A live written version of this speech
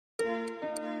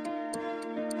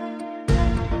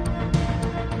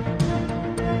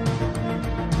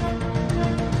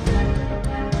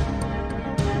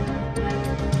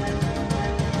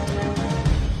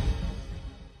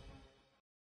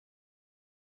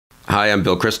Hi, I'm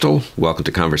Bill Kristol. Welcome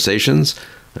to Conversations.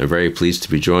 I'm very pleased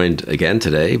to be joined again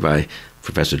today by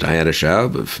Professor Diana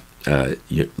Schaub of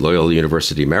Loyola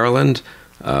University, Maryland.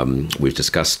 We've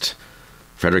discussed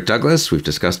Frederick Douglass. We've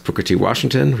discussed Booker T.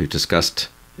 Washington. We've discussed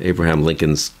Abraham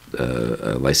Lincoln's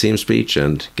Lyceum speech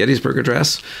and Gettysburg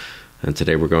Address. And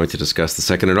today we're going to discuss the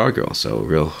second inaugural. So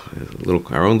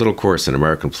our own little course in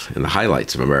the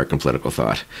highlights of American political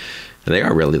thought. And they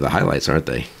are really the highlights, aren't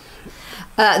they?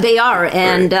 They are,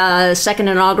 and second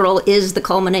inaugural is the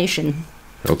culmination.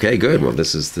 Okay, good. Well,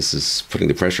 this is putting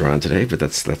the pressure on today, but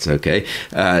that's okay.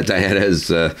 Diana has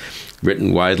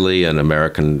written widely on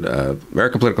American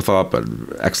political thought, but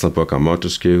excellent book on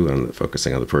Montesquieu,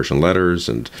 focusing on the Persian letters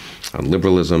and on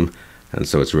liberalism. And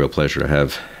so it's a real pleasure to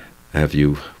have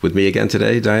you with me again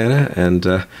today, Diana. And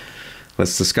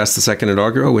let's discuss the second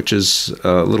inaugural, which is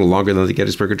a little longer than the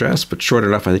Gettysburg Address, but short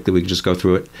enough, I think, that we can just go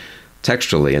through it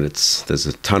textually. And there's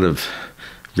a ton of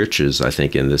riches, I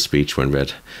think, in this speech when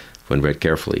read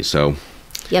carefully. So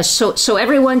yes, so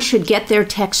everyone should get their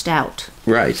text out.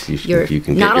 Right. You're you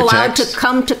can not get your allowed text. to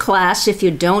come to class if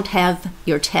you don't have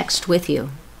your text with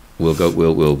you.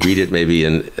 We'll read it maybe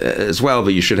as well,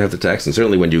 but you should have the text. And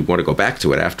certainly when you want to go back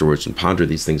to it afterwards and ponder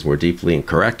these things more deeply and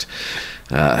correct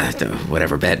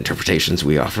whatever bad interpretations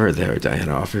we offer there,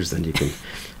 Diana offers, then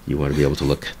you want to be able to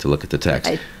look at the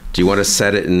text. Do you want to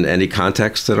set it in any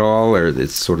context at all, or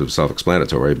it's sort of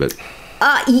self-explanatory? But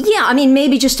yeah, I mean,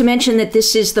 maybe just to mention that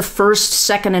this is the first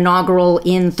second inaugural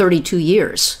in 32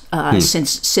 years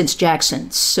since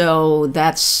Jackson. So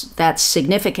that's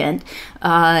significant.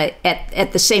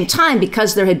 At the same time,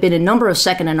 because there had been a number of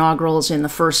second inaugurals in the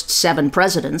first 7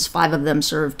 presidents, 5 of them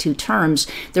served 2 terms,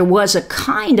 there was a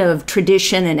kind of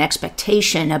tradition and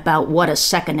expectation about what a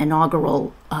second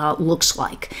inaugural looks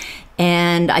like.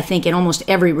 And I think in almost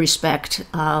every respect,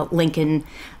 Lincoln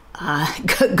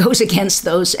goes against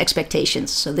those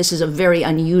expectations. So this is a very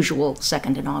unusual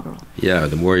second inaugural. Yeah,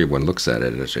 the more one looks at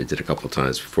it, as I did a couple of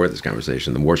times before this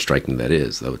conversation, the more striking that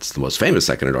is, though it's the most famous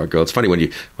second inaugural. It's funny, when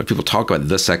people talk about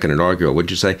the second inaugural, what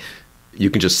did you say?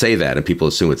 You can just say that and people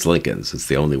assume it's Lincoln's. It's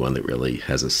the only one that really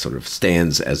has a sort of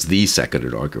stands as the second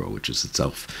inaugural, which is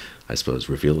itself, I suppose,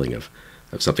 revealing of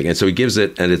something. And so he gives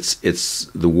it, and it's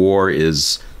the war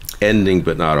is ending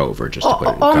but not over, just to put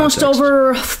it in almost context.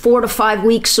 Over 4 to 5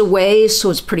 weeks away, so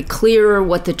it's pretty clear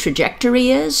what the trajectory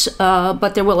is.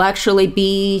 But there will actually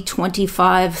be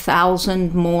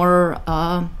 25,000 more,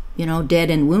 dead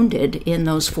and wounded in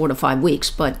those 4 to 5 weeks.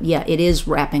 But yeah, it is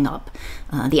wrapping up.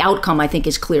 The outcome, I think,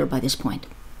 is clear by this point.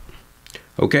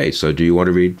 Okay, so do you want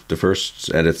to read the first?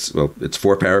 And it's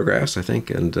 4 paragraphs, I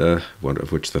think, and one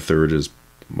of which the third is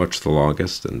much the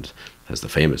longest and has the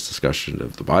famous discussion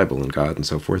of the Bible and God and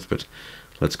so forth. But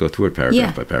let's go through it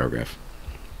paragraph by paragraph.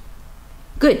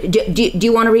 Good. Do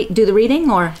you want to do the reading,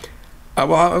 or?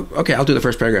 Okay, I'll do the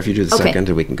first paragraph. You do the second,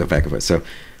 and we can go back and forth. So,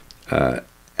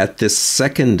 at this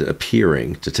second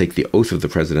appearing to take the oath of the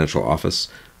presidential office,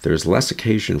 there is less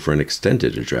occasion for an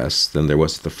extended address than there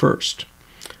was at the first.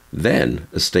 Then,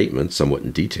 a statement, somewhat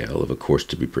in detail, of a course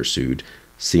to be pursued,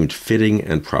 seemed fitting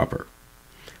and proper.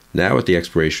 Now, at the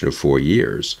expiration of 4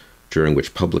 years, during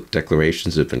which public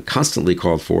declarations have been constantly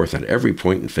called forth at every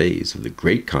point and phase of the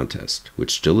great contest,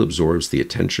 which still absorbs the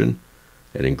attention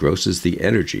and engrosses the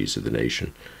energies of the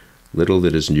nation, little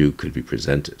that is new could be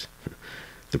presented.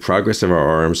 The progress of our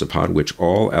arms, upon which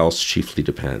all else chiefly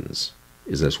depends,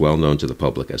 is as well known to the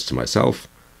public as to myself,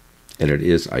 and it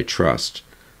is, I trust,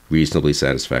 reasonably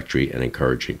satisfactory and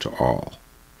encouraging to all.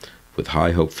 With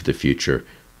high hope for the future,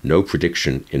 no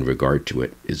prediction in regard to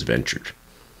it is ventured.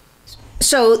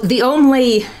 So the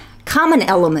only common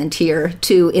element here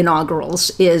to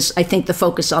inaugurals is, I think, the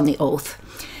focus on the oath.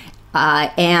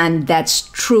 And that's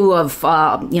true of,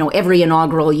 every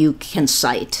inaugural you can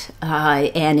cite.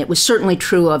 And it was certainly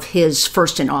true of his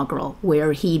first inaugural,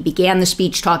 where he began the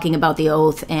speech talking about the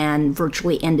oath and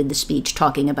virtually ended the speech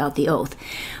talking about the oath.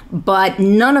 But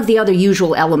none of the other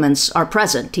usual elements are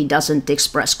present. He doesn't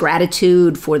express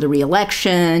gratitude for the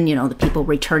re-election, the people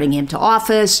returning him to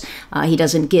office. He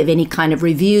doesn't give any kind of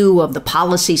review of the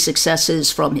policy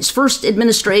successes from his first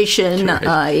administration.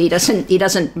 Right. He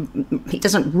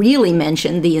doesn't really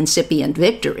mention the incipient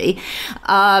victory.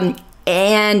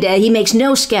 And he makes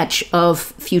no sketch of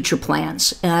future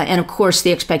plans. And of course,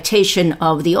 the expectation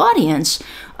of the audience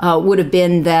would have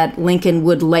been that Lincoln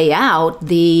would lay out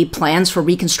the plans for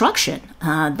Reconstruction.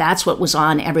 That's what was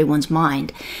on everyone's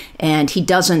mind. And he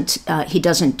doesn't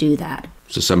do that.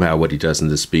 So somehow what he does in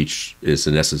this speech is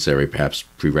a necessary, perhaps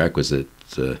prerequisite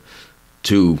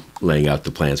to laying out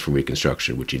the plans for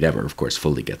Reconstruction, which he never, of course,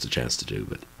 fully gets a chance to do.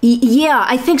 But yeah,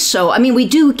 I think so. I mean, we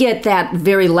do get that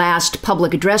very last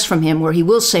public address from him where he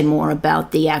will say more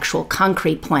about the actual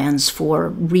concrete plans for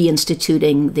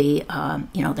reinstituting the,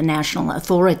 the national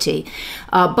authority.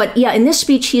 But yeah, in this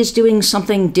speech, he is doing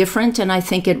something different, and I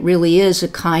think it really is a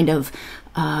kind of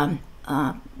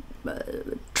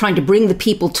trying to bring the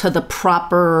people to the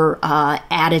proper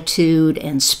attitude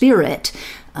and spirit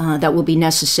that will be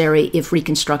necessary if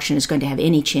Reconstruction is going to have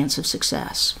any chance of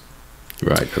success.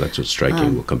 Right, that's what's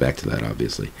striking. We'll come back to that,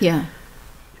 obviously. Yeah.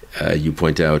 You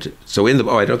point out, so in the,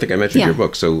 I don't think I mentioned your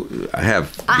book, so I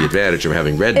have the advantage of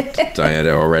having read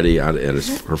Diana already, and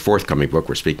it's her forthcoming book.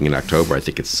 We're speaking in October. I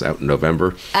think it's out in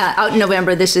November. Out in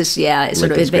November. This is,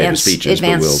 sort of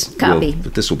advanced copy.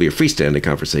 But this will be a freestanding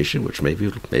conversation, which maybe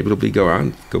it'll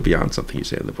go beyond something you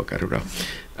say in the book. I don't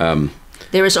know.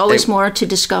 There is always more to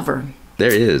discover.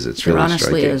 There is. It's really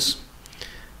striking. There honestly is.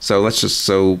 So let's just,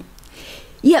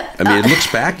 yeah. I mean, it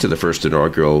looks back to the first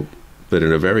inaugural, but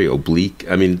in a very oblique,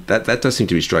 I mean, that does seem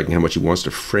to be striking how much he wants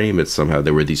to frame it somehow.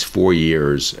 There were these 4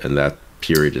 years, and that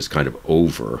period is kind of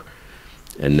over,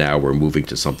 and now we're moving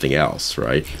to something else,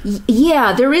 right?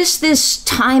 Yeah, there is this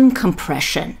time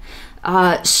compression.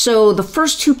 So the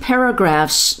first 2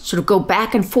 paragraphs sort of go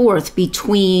back and forth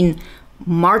between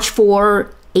March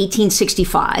 4,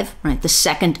 1865, right, the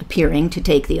second appearing to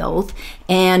take the oath,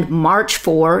 and March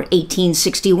 4,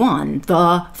 1861,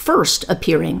 the first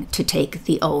appearing to take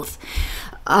the oath.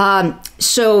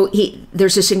 So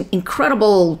there's this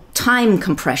incredible time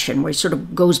compression where he sort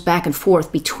of goes back and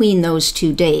forth between those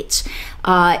 2 dates.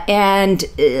 And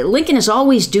Lincoln is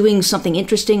always doing something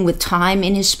interesting with time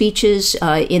in his speeches.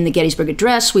 In the Gettysburg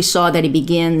Address, we saw that he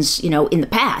begins, in the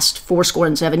past,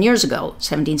 77 years ago,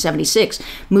 1776,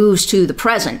 moves to the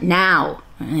present, now.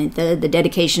 Right, the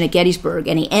dedication at Gettysburg,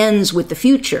 and he ends with the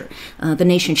future. The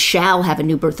nation shall have a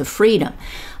new birth of freedom.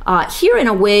 Here, in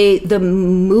a way, the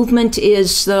movement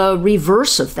is the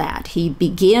reverse of that. He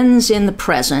begins in the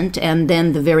present and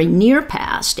then the very near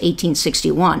past,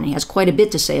 1861. He has quite a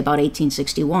bit to say about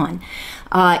 1861.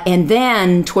 And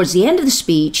then, towards the end of the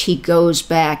speech, he goes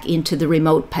back into the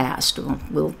remote past.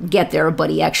 We'll get there, but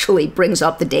he actually brings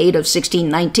up the date of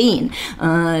 1619,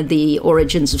 the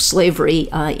origins of slavery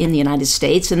in the United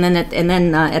States. And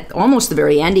then, at almost the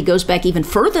very end, he goes back even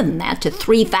further than that, to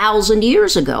 3,000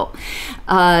 years ago.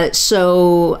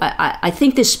 So I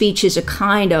think this speech is a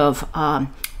kind of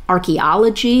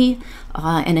archaeology,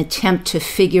 an attempt to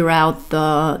figure out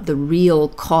the real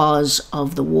cause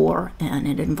of the war, and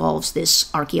it involves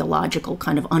this archaeological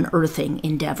kind of unearthing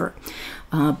endeavor.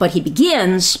 But he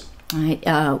begins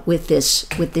with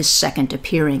this second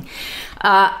appearing.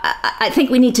 I think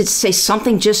we need to say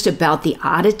something just about the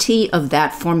oddity of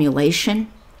that formulation.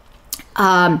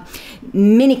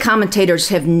 Many commentators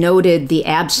have noted the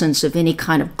absence of any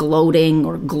kind of gloating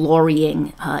or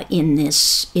glorying in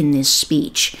this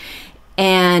speech.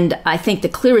 And I think the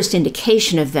clearest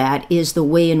indication of that is the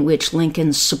way in which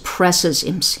Lincoln suppresses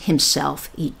himself.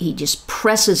 He just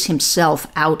presses himself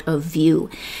out of view.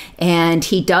 And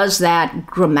he does that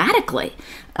grammatically.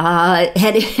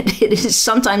 And it is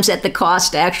sometimes at the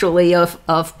cost, actually,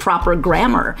 of proper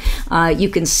grammar. You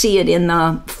can see it in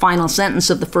the final sentence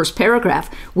of the first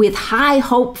paragraph. With high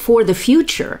hope for the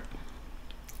future,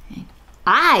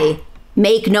 I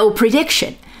make no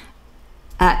prediction.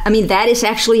 That is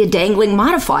actually a dangling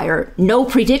modifier. No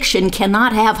prediction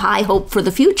cannot have high hope for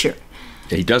the future.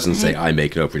 He doesn't say, I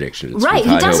make no prediction. It's right,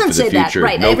 he doesn't say that.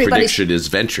 Right, no prediction is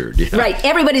ventured. Yeah. Right,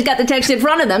 everybody's got the text in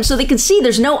front of them, so they can see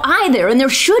there's no I there, and there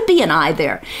should be an I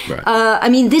there.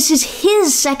 Right. This is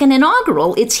his second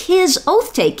inaugural. It's his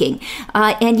oath-taking,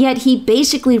 and yet he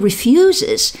basically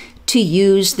refuses to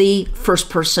use the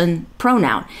first-person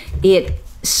pronoun. It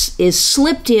is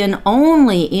slipped in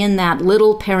only in that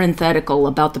little parenthetical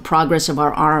about the progress of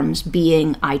our arms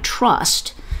being, I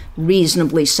trust,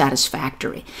 reasonably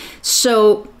satisfactory.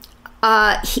 So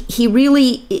he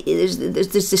really, there's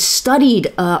this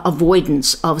studied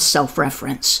avoidance of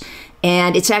self-reference.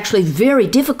 And it's actually very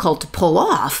difficult to pull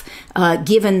off,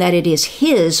 given that it is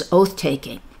his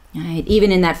oath-taking. Right?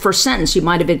 Even in that first sentence, you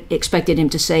might have expected him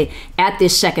to say, at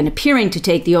this second appearing to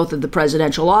take the oath of the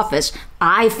presidential office,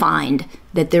 I find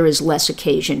that there is less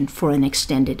occasion for an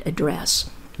extended address.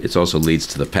 It also leads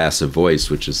to the passive voice,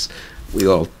 which is,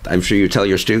 I'm sure you tell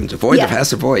your students, avoid the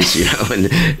passive voice, and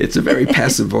it's a very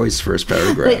passive voice first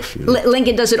paragraph.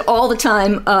 Lincoln does it all the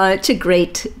time to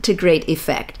great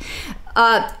effect.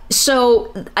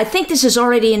 So I think this is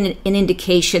already an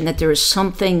indication that there is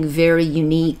something very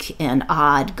unique and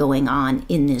odd going on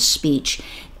in this speech.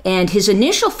 And his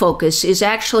initial focus is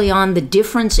actually on the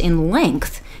difference in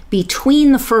length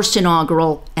between the first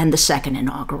inaugural and the second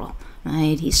inaugural.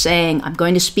 Right? He's saying, I'm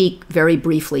going to speak very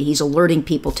briefly. He's alerting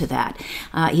people to that.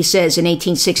 He says in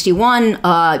 1861,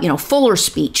 Fuller's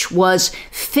speech was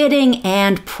fitting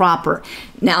and proper.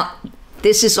 Now,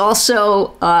 this is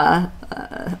also, I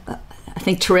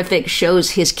think, terrific,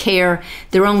 shows his care.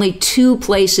 There are only two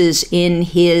places in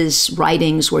his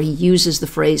writings where he uses the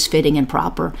phrase fitting and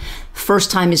proper.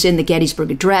 First time is in the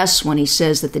Gettysburg Address, when he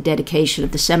says that the dedication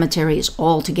of the cemetery is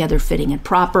altogether fitting and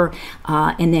proper.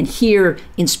 And then here,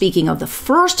 in speaking of the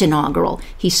first inaugural,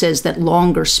 he says that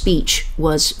longer speech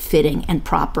was fitting and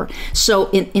proper. So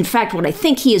in fact, what I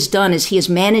think he has done is he has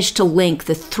managed to link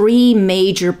the three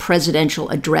major presidential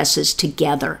addresses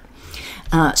together.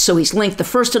 So he's linked the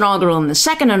first inaugural and the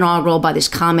second inaugural by this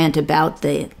comment about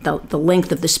the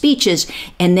length of the speeches,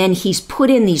 and then he's put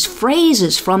in these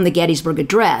phrases from the Gettysburg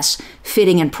Address,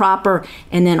 fitting and proper,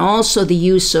 and then also the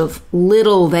use of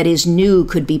little that is new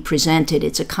could be presented.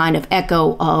 It's a kind of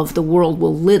echo of the world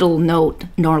will little note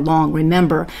nor long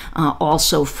remember,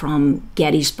 also from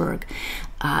Gettysburg.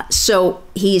 So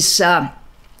he's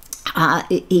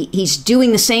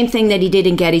doing the same thing that he did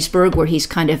in Gettysburg, where he's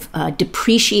kind of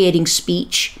depreciating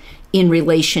speech in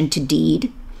relation to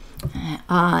deed.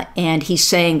 And he's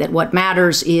saying that what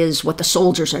matters is what the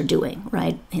soldiers are doing,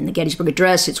 right? In the Gettysburg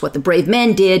Address, it's what the brave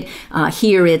men did.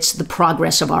 Here, it's the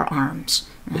progress of our arms.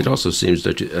 It also seems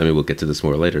that, we'll get to this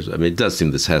more later. It does seem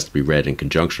this has to be read in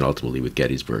conjunction ultimately with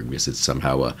Gettysburg, because it's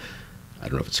somehow I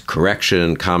don't know if it's a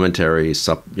correction, commentary,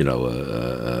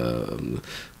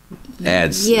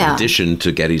 adds an addition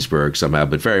to Gettysburg somehow,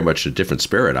 but very much a different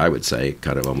spirit, I would say.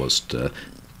 Kind of almost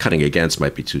cutting against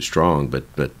might be too strong, but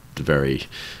very,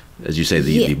 as you say,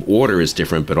 the order is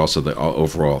different, but also the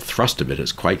overall thrust of it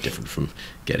is quite different from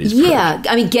Gettysburg. Yeah,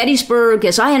 Gettysburg,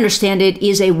 as I understand it,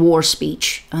 is a war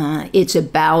speech. It's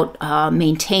about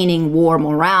maintaining war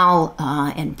morale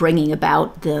and bringing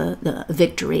about the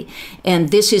victory.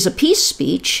 And this is a peace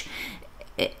speech,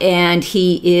 and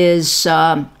he is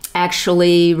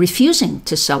actually refusing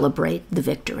to celebrate the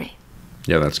victory.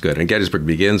 Yeah, that's good. And Gettysburg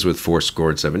begins with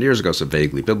 7 years ago, so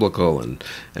vaguely biblical, and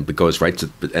goes right to,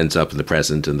 ends up in the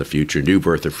present and the future, new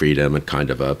birth of freedom, and kind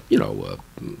of a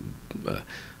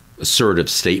assertive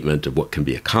statement of what can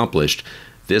be accomplished.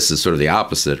 This is sort of the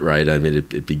opposite, right?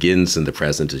 It begins in the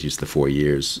present, as used the 4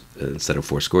 years instead of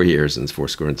 4 years, and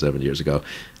 7 years ago,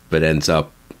 but ends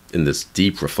up in this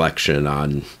deep reflection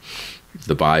on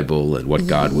the Bible and what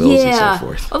God wills and so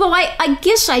forth. Although I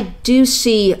guess I do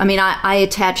see, I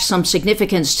attach some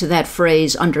significance to that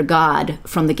phrase, under God,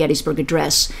 from the Gettysburg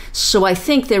Address. So I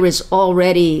think there is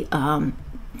already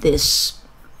this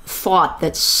thought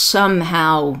that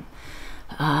somehow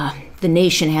the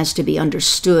nation has to be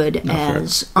understood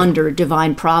as under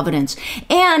divine providence.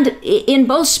 And in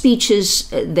both speeches,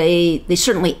 they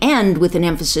certainly end with an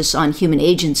emphasis on human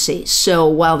agency. So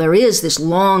while there is this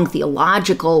long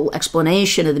theological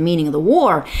explanation of the meaning of the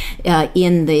war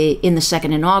in the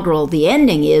second inaugural, the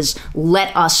ending is,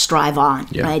 let us strive on,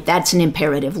 right? That's an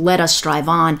imperative, let us strive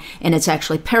on. And it's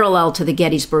actually parallel to the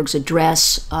Gettysburg's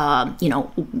address,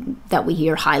 that we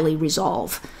hear, highly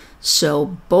resolve.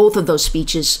 So both of those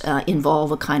speeches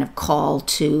involve a kind of call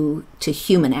to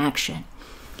human action.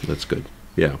 That's good.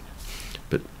 Yeah.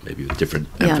 But maybe with different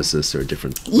emphasis or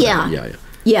different... Yeah.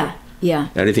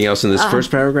 Anything else in this first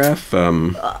paragraph?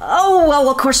 Well,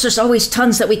 of course, there's always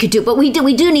tons that we could do, but we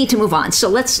do need to move on. So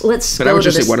let's But I would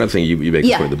just say one other thing. You make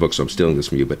this point in the book, so I'm stealing this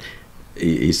from you, but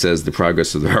he says the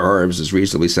progress of our arms is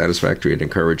reasonably satisfactory and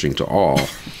encouraging to all.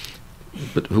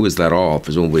 But who is that all?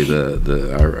 Presumably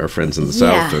our friends in the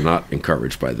South are not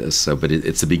encouraged by this. So, but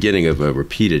it's the beginning of a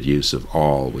repeated use of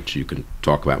all, which you can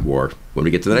talk about more when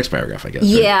we get to the next paragraph, I guess.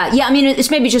 Yeah.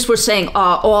 It's maybe just worth saying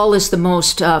all is the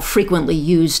most frequently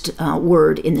used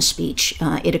word in the speech.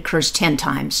 It occurs 10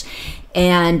 times.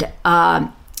 And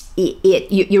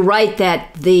you're right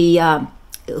that the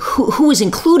who is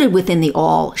included within the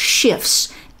all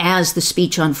shifts as the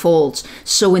speech unfolds.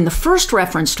 So in the first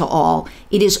reference to all,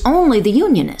 it is only the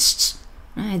Unionists.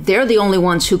 Right? They're the only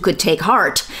ones who could take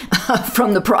heart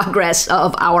from the progress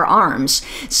of our arms.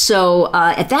 So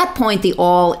at that point, the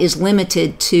all is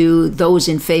limited to those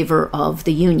in favor of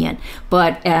the Union.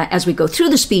 But as we go through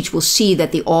the speech, we'll see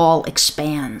that the all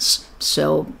expands.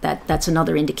 So that's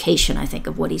another indication, I think,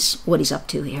 of what he's up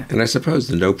to here. And I suppose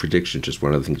the no prediction, just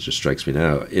one of the things that just strikes me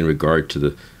now, in regard to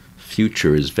the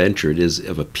future is venture, it is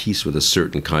of a piece with a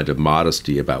certain kind of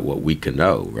modesty about what we can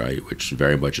know, right? Which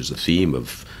very much is a theme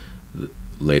of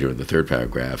later in the third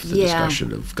paragraph, the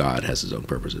discussion of God has his own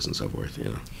purposes and so forth.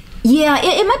 Yeah,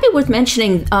 it might be worth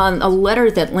mentioning a letter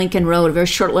that Lincoln wrote, a very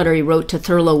short letter he wrote to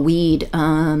Thurlow Weed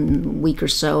a week or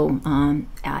so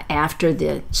after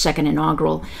the second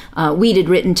inaugural. Weed had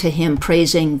written to him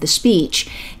praising the speech,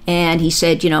 and he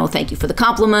said, thank you for the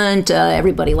compliment.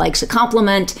 Everybody likes a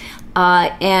compliment.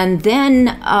 And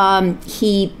then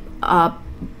he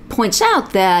points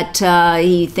out that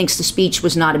he thinks the speech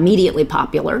was not immediately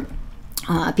popular.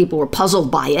 People were puzzled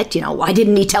by it. Why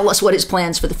didn't he tell us what his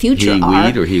plans for the future are?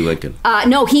 Weed or he Lincoln?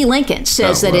 No, he Lincoln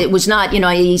says it was not,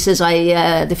 he says,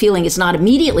 the feeling is not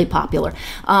immediately popular.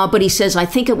 But he says, I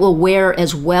think it will wear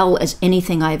as well as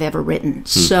anything I've ever written.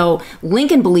 So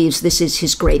Lincoln believes this is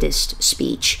his greatest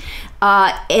speech.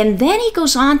 And then he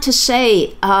goes on to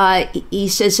say, he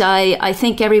says, I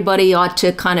think everybody ought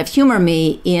to kind of humor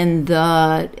me in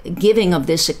the giving of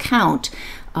this account.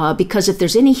 Because if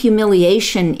there's any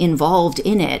humiliation involved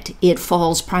in it, it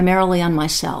falls primarily on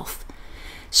myself.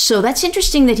 So that's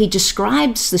interesting that he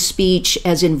describes the speech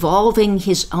as involving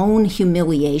his own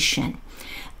humiliation.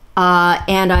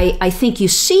 And I think you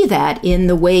see that in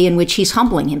the way in which he's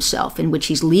humbling himself, in which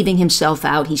he's leaving himself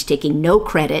out. He's taking no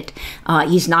credit.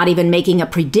 He's not even making a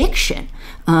prediction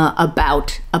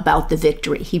about the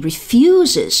victory. He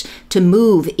refuses to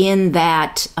move in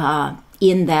that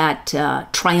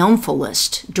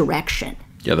triumphalist direction.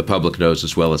 Yeah, the public knows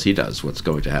as well as he does what's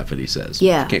going to happen, he says.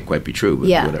 Yeah. It can't quite be true, but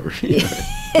whatever.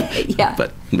 Yeah.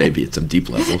 But maybe at some deep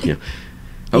level. Yeah.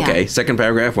 Okay, second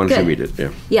paragraph, why don't you read it?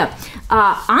 Yeah.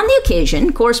 On the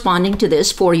occasion corresponding to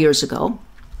this 4 years ago,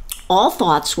 all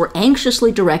thoughts were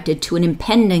anxiously directed to an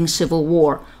impending civil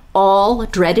war. All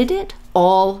dreaded it,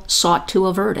 all sought to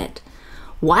avert it.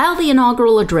 While the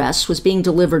inaugural address was being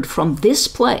delivered from this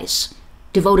place,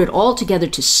 devoted altogether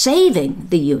to saving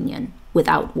the Union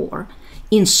without war,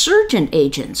 insurgent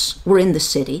agents were in the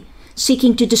city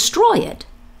seeking to destroy it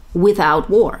without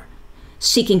war,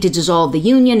 seeking to dissolve the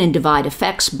Union and divide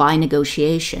effects by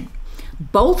negotiation.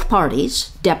 Both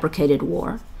parties deprecated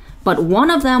war, but one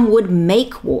of them would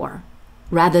make war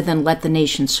rather than let the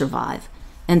nation survive,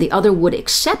 and the other would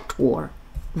accept war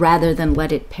rather than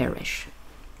let it perish.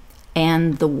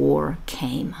 And the war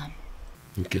came.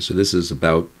 Okay, so this is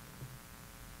about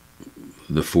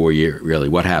the 4 year, really,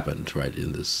 what happened, right,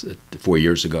 in this 4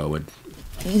 years ago?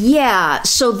 Yeah,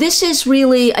 so this is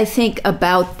really, I think,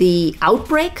 about the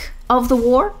outbreak of the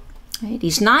war. Right?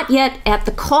 He's not yet at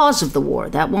the cause of the war.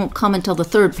 That won't come until the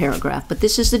third paragraph, but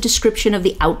this is the description of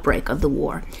the outbreak of the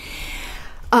war.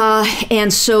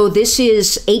 And so this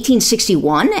is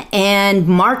 1861 and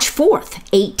March 4th,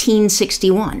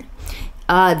 1861.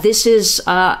 This is,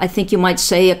 I think you might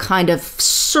say, a kind of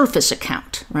surface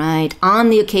account, right, on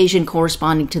the occasion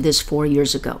corresponding to this 4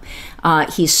 years ago.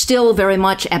 He's still very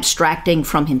much abstracting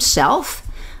from himself.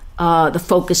 The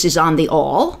focus is on the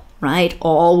all, right?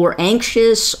 All were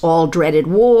anxious, all dreaded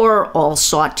war, all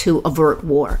sought to avert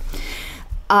war.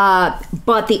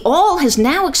 But the all has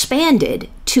now expanded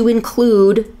to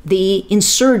include the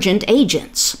insurgent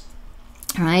agents.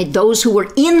 All right, those who were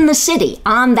in the city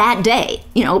on that day,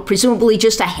 presumably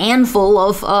just a handful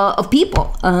of people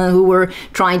who were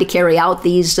trying to carry out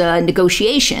these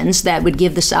negotiations that would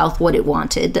give the South what it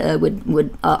wanted,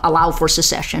 would allow for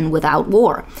secession without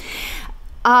war.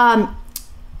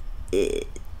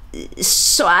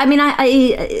 So, I mean,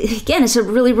 again, it's a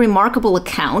really remarkable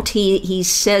account. He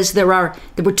says there were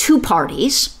two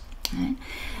parties, right?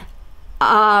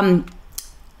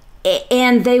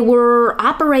 And they were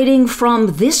operating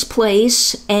from this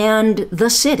place and the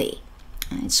city.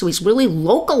 Right? So he's really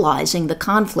localizing the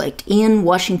conflict in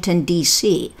Washington,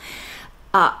 D.C.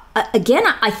 Again,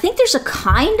 I think there's a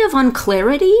kind of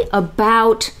unclarity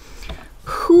about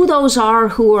who those are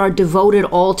who are devoted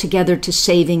altogether to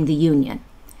saving the Union.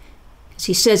 As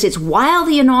he says, it's while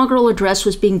the inaugural address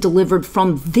was being delivered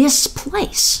from this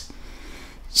place.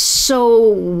 So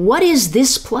what is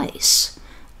this place?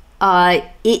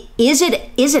 Is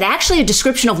it actually a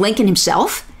description of Lincoln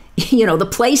himself? The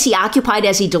place he occupied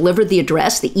as he delivered the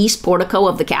address, the east portico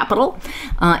of the Capitol,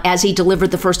 as he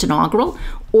delivered the first inaugural?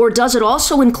 Or does it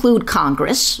also include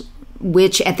Congress,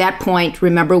 which at that point,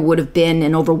 remember, would have been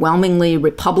an overwhelmingly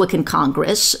Republican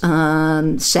Congress?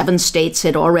 7 states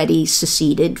had already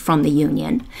seceded from the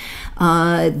Union.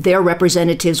 Their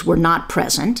representatives were not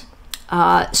present.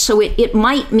 So it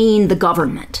might mean the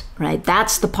government, right?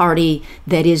 That's the party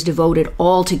that is devoted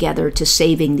altogether to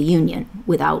saving the Union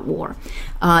without war.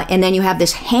 And then you have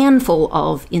this handful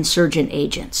of insurgent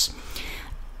agents.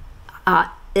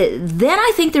 Then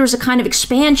I think there's a kind of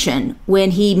expansion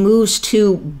when he moves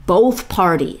to both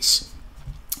parties.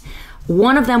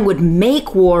 One of them would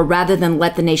make war rather than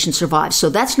let the nation survive. So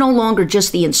that's no longer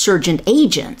just the insurgent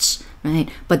agents right?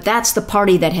 But that's the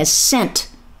party that has sent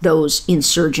those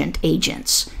insurgent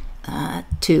agents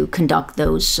to conduct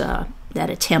those that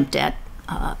attempt at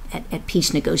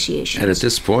peace negotiations. And at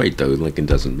this point, though, Lincoln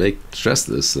doesn't stress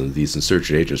this, and these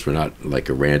insurgent agents were not like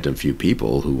a random few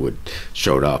people who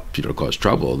showed up, to cause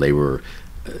trouble. They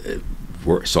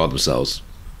saw themselves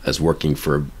as working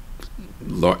for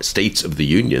states of the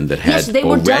Union that had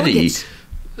already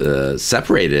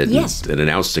separated and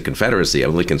announced a confederacy.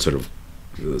 And Lincoln sort of,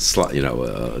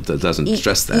 doesn't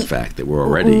stress that fact that we're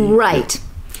already right.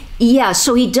 Yeah,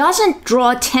 so he doesn't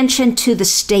draw attention to the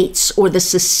states or the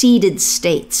seceded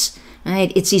states.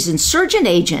 Right? It's these insurgent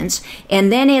agents,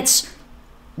 and then it's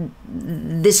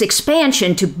this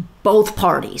expansion to both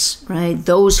parties, right?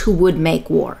 Those who would make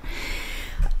war.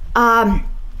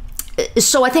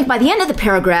 So I think by the end of the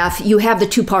paragraph, you have the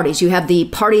two parties. You have the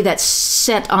party that's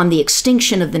set on the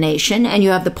extinction of the nation, and you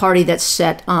have the party that's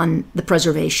set on the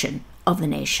preservation of the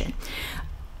nation.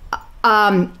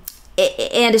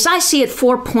 And as I see it,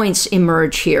 4 points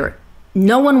emerge here.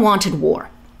 No one wanted war,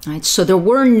 right? So there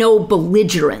were no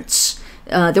belligerents.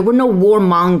 There were no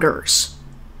warmongers.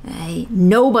 Right?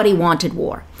 Nobody wanted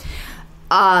war.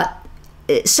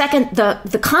 Second,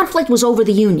 the conflict was over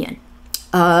the Union,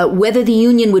 whether the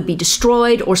Union would be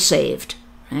destroyed or saved.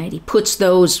 Right? He puts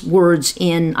those words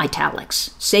in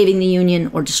italics, saving the Union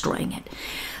or destroying it.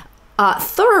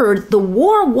 Third, the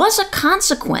war was a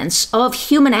consequence of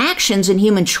human actions and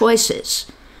human choices.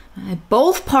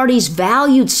 Both parties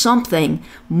valued something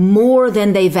more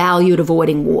than they valued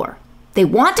avoiding war. They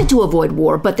wanted to avoid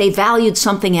war, but they valued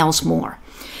something else more.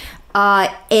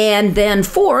 And then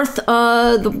fourth,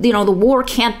 the war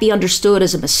can't be understood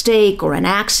as a mistake or an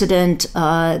accident.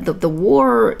 The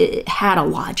war had a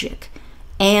logic,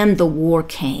 and the war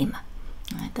came.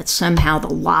 That's somehow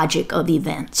the logic of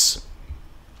events,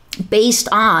 based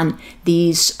on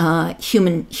these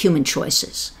human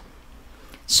choices.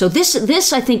 So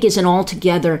this I think is an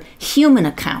altogether human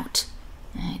account,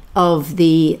 right, of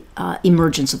the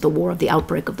emergence of the war, of the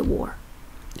outbreak of the war.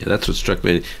 Yeah, that's what struck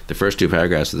me. The first two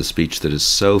paragraphs of the speech that is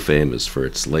so famous for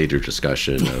its later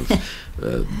discussion of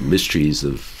mysteries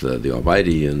of the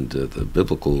Almighty and the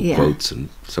biblical quotes and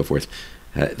so forth.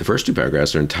 The first two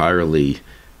paragraphs are entirely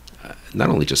not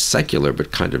only just secular,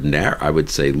 but kind of I would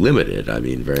say limited. I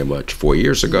mean, very much 4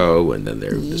 years ago, and then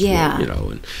there's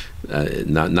and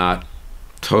not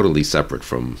totally separate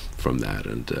from that.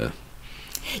 And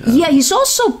he's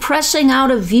also pressing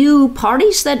out of view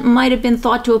parties that might have been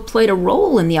thought to have played a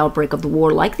role in the outbreak of the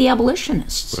war, like the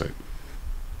abolitionists. Right.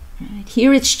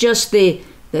 Here, it's just the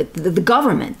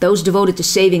government, those devoted to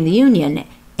saving the Union,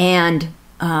 and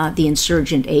the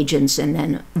insurgent agents, and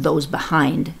then those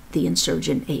behind the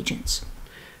insurgent agents.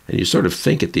 And you sort of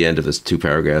think at the end of this two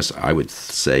paragraphs, I would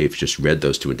say, if you just read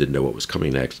those two and didn't know what was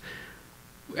coming next,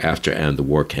 after "and the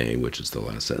war came," which is the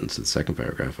last sentence of the second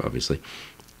paragraph, obviously.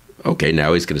 Okay,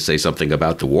 now he's going to say something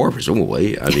about the war,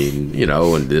 presumably. I mean,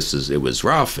 and it was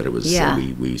rough, and it was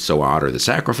we so honor the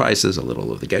sacrifices, a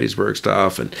little of the Gettysburg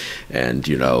stuff, and if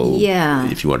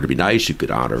you wanted to be nice, you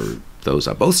could honor those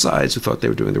on both sides who thought they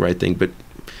were doing the right thing, but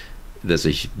there's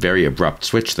a very abrupt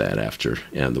switch that after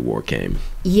 "and the war came."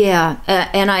 Yeah,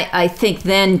 and I think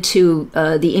then to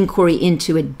the inquiry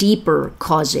into a deeper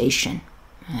causation.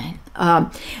 Right?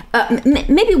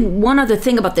 Maybe one other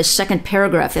thing about this second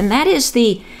paragraph, and that is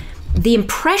the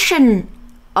impression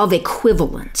of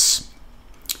equivalence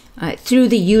through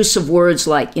the use of words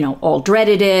like, all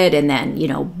dreaded it, and then,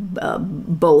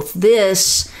 both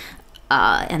this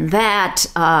and that.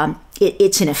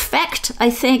 It's an effect, I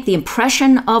think. The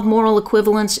impression of moral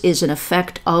equivalence is an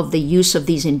effect of the use of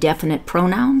these indefinite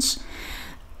pronouns.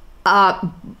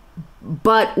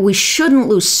 But we shouldn't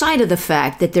lose sight of the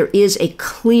fact that there is a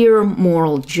clear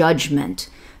moral judgment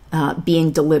being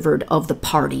delivered of the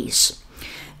parties.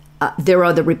 There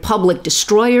are the Republic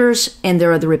destroyers, and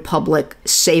there are the Republic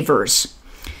savers,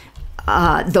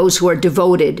 those who are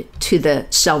devoted to the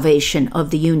salvation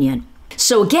of the Union.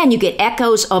 So again, you get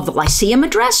echoes of the Lyceum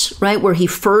Address, right, where he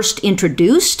first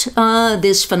introduced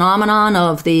this phenomenon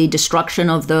of the destruction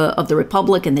of the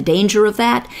Republic and the danger of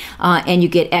that, and you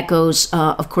get echoes,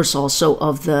 of course, also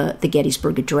of the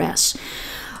Gettysburg Address.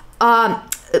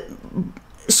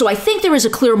 So I think there is a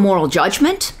clear moral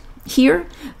judgment here,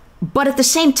 but at the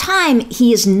same time,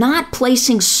 he is not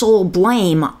placing sole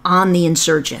blame on the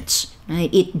insurgents.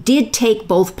 Right? It did take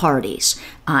both parties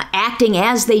acting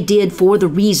as they did for the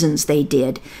reasons they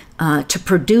did to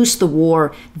produce the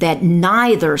war that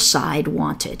neither side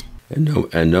wanted.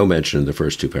 And no mention in the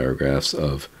first two paragraphs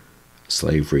of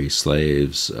slavery,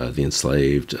 slaves, the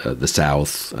enslaved, the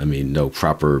South. I mean, no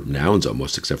proper nouns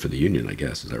almost except for the Union, I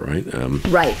guess. Is that right?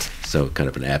 Right. So kind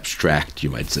of an abstract, you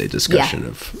might say, discussion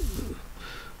of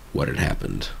what had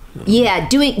happened.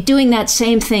 Doing that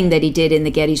same thing that he did in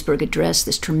the Gettysburg Address,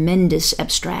 this tremendous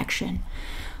abstraction.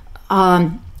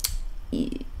 Those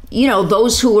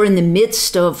who are in the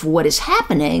midst of what is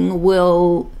happening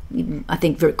will, I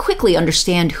think, very quickly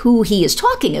understand who he is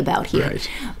talking about here. Right.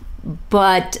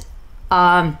 But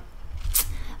I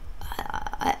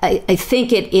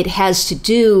think it has to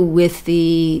do with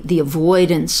the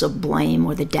avoidance of blame,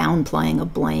 or the downplaying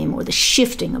of blame, or the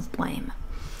shifting of blame.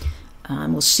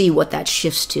 We'll see what that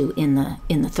shifts to in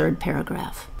the third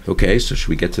paragraph. Okay, so should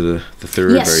we get to the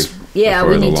third, yes.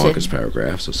 the longest to,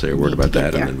 paragraph? So say a word about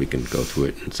that, and then we can go through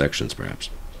it in sections,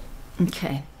 perhaps.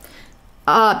 Okay.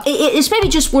 It's maybe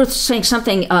just worth saying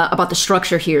something about the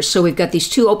structure here. So we've got these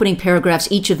two opening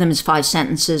paragraphs. Each of them is 5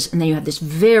 sentences, and then you have this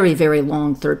very, very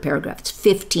long third paragraph. It's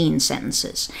 15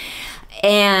 sentences.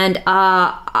 And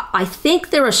I think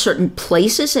there are certain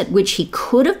places at which he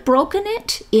could have broken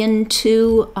it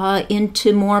into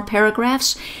more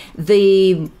paragraphs.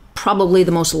 Probably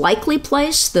the most likely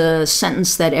place, the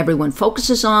sentence that everyone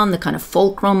focuses on, the kind of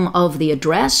fulcrum of the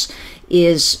address,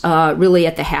 is really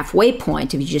at the halfway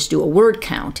point. If you just do a word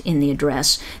count in the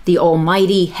address, the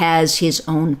Almighty has his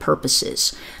own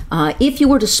purposes. If you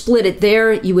were to split it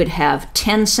there, you would have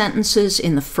 10 sentences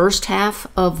in the first half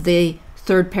of the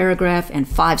third paragraph and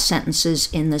 5 sentences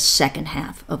in the second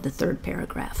half of the third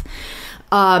paragraph.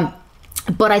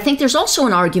 But I think there's also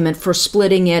an argument for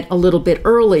splitting it a little bit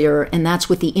earlier, and that's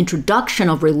with the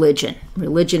introduction of religion.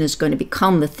 Religion is going to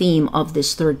become the theme of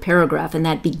this third paragraph, and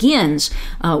that begins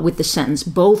with the sentence,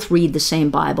 both read the same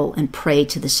Bible and pray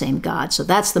to the same God. So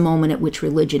that's the moment at which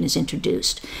religion is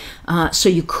introduced. So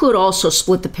you could also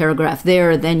split the paragraph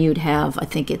there. Then you'd have, I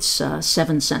think it's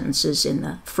 7 sentences in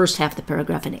the first half of the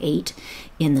paragraph and 8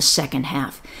 in the second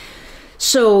half.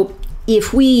 So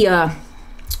if we...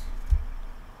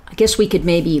 I guess we could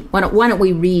maybe, why don't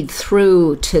we read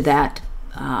through to that,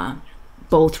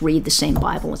 both read the same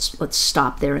Bible. Let's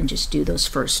stop there and just do those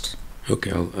first.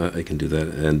 Okay, I can do that.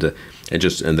 And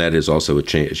that is also a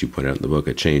change, as you point out in the book,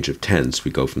 a change of tense.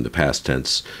 We go from the past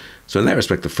tense. So in that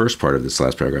respect, the first part of this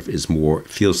last paragraph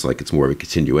feels like it's more of a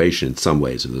continuation in some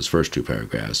ways of those first 2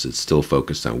 paragraphs. It's still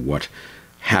focused on what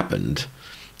happened.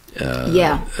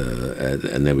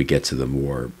 And then we get to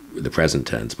the present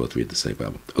tense, both read the same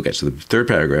Bible. Okay, so the third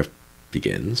paragraph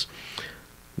begins,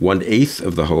 1/8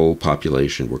 of the whole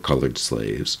population were colored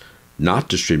slaves, not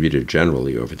distributed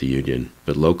generally over the Union,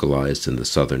 but localized in the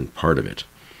southern part of it.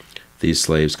 These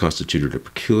slaves constituted a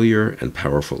peculiar and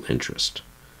powerful interest.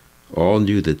 All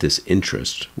knew that this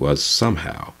interest was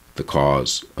somehow the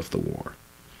cause of the war.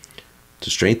 To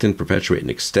strengthen, perpetuate,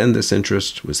 and extend this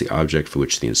interest was the object for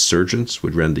which the insurgents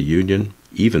would rend the Union,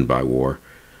 even by war,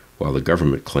 while the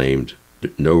government claimed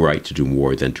no right to do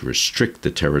more than to restrict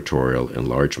the territorial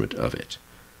enlargement of it.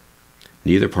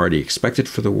 Neither party expected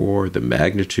for the war the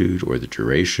magnitude or the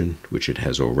duration which it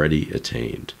has already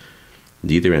attained.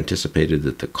 Neither anticipated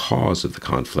that the cause of the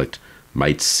conflict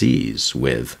might cease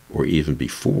with, or even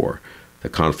before, the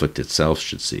conflict itself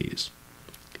should cease.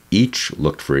 Each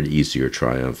looked for an easier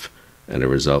triumph and a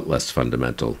result less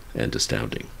fundamental and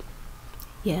astounding.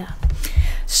 Yeah.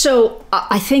 So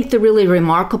I think the really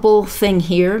remarkable thing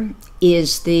here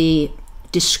is the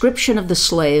description of the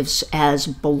slaves as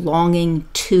belonging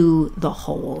to the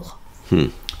whole.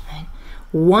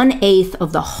 1/8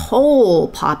 of the whole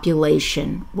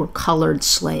population were colored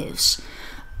slaves.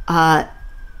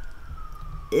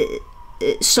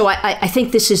 So I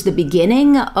think this is the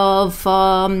beginning of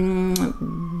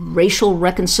racial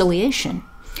reconciliation,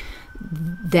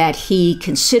 that he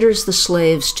considers the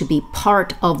slaves to be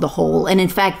part of the whole. And in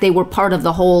fact, they were part of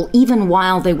the whole even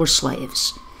while they were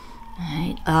slaves.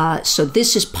 Right? So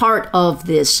this is part of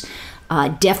this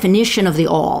definition of the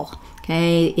all.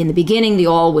 Okay? In the beginning, the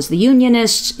all was the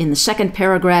Unionists. In the second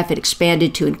paragraph, it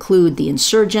expanded to include the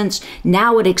insurgents.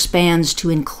 Now it expands to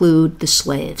include the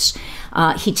slaves.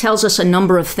 He tells us a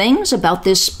number of things about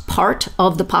this part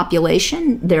of the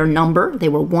population. Their number, they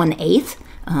were 1/8.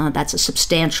 That's a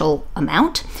substantial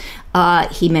amount.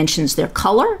 He mentions their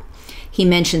color. He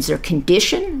mentions their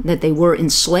condition, that they were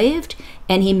enslaved.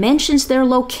 And he mentions their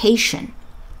location.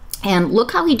 And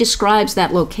look how he describes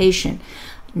that location.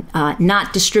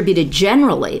 Not distributed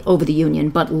generally over the Union,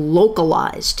 but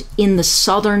localized in the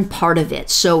southern part of it.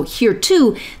 So here,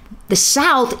 too, the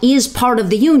South is part of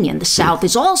the Union. The South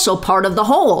is also part of the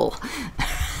whole.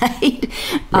 right?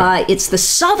 It's the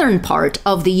southern part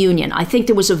of the Union. I think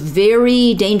there was a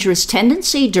very dangerous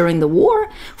tendency during the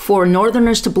war for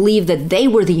Northerners to believe that they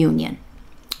were the Union.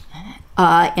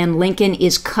 And Lincoln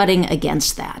is cutting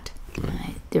against that.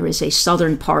 Right? There is a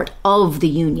southern part of the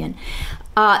Union.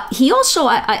 He also,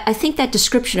 I think that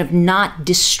description of not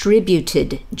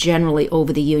distributed generally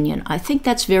over the Union, I think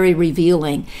that's very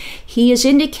revealing. He is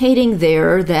indicating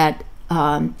there that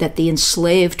that the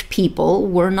enslaved people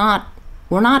were not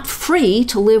free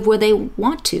to live where they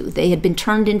want to. They had been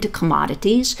turned into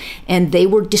commodities, and they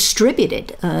were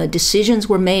distributed. Decisions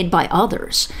were made by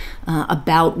others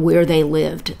about where they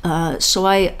lived. So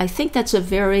I think that's a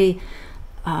very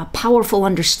powerful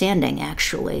understanding,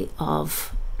 actually,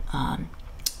 of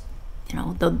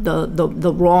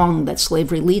the wrong that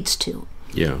slavery leads to.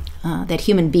 Yeah. That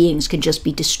human beings can just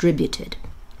be distributed.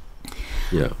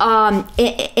 Yeah.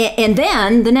 And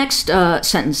then the next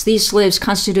sentence, these slaves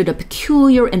constituted a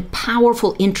peculiar and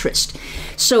powerful interest.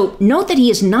 So note that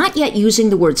he is not yet using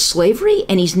the word slavery,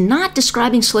 and he's not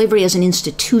describing slavery as an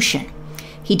institution.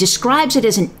 He describes it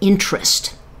as an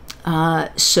interest.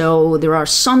 So there are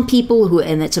some people who,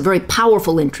 and it's a very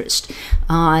powerful interest.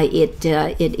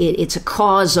 It's a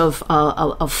cause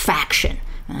of faction.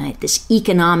 This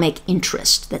economic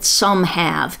interest that some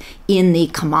have in the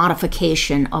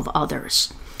commodification of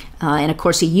others. And of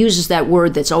course, he uses that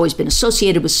word that's always been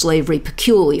associated with slavery,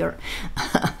 peculiar.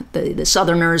 The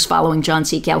Southerners following John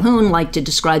C. Calhoun like to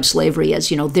describe slavery as,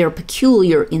 their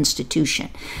peculiar institution.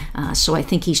 So I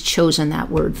think he's chosen that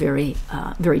word very,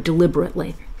 very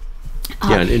deliberately.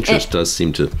 Yeah, and interest does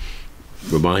seem to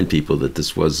remind people that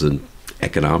this was an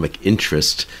economic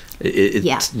interest.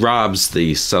 It robs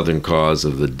the Southern cause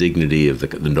of the dignity of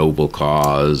the noble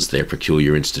cause, their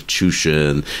peculiar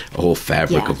institution, a whole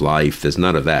fabric of life. There's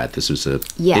none of that. This was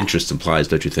interest implies,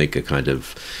 don't you think, a kind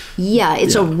of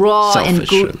it's a raw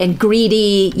and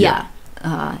greedy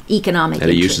economic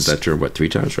and he interest. uses that term 3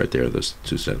 times right there, those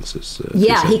two sentences.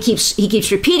 He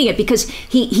keeps repeating it because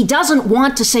he doesn't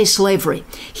want to say slavery.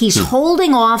 He's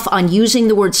holding off on using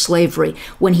the word slavery.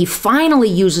 When he finally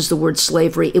uses the word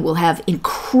slavery, it will have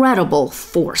incredible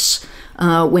force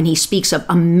when he speaks of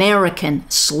American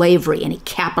slavery, and he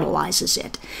capitalizes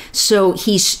it. So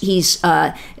he's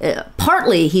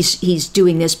partly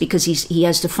doing this because he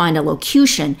has to find a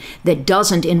locution that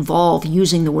doesn't involve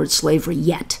using the word slavery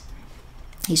yet.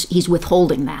 He's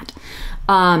withholding that.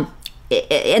 And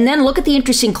then look at the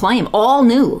interesting claim. All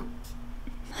knew.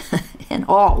 And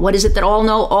what is it that all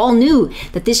know? All knew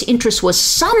that this interest was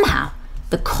somehow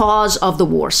the cause of the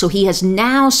war. So he has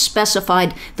now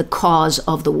specified the cause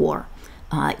of the war.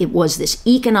 It was this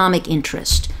economic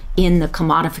interest in the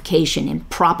commodification, in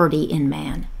property in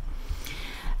man.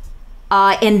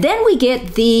 And then we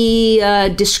get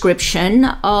the description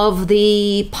of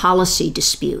the policy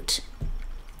dispute.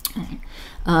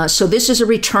 So this is a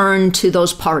return to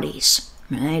those parties,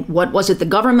 right? What was it the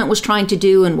government was trying to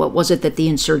do, and what was it that the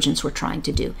insurgents were trying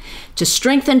to do? To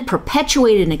strengthen,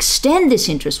 perpetuate, and extend this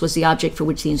interest was the object for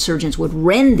which the insurgents would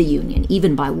rend the Union,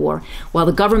 even by war, while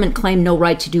the government claimed no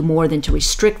right to do more than to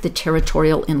restrict the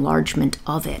territorial enlargement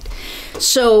of it.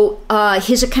 So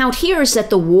his account here is that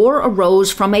the war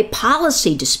arose from a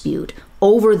policy dispute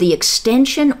over the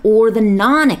extension or the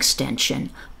non-extension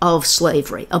of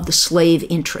slavery, of the slave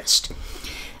interest.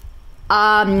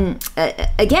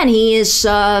 Again, he's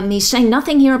saying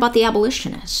nothing here about the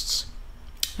abolitionists,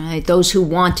 right? Those who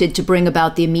wanted to bring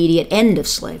about the immediate end of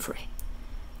slavery.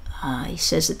 He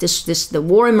says that the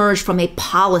war emerged from a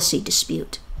policy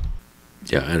dispute.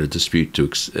 Yeah, and a dispute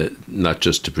to not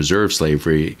just to preserve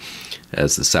slavery,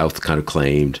 as the South kind of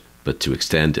claimed, but to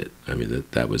extend it. I mean,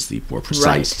 that was the more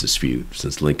precise dispute,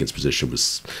 since Lincoln's position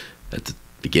was at the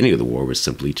beginning of the war was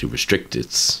simply to restrict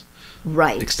its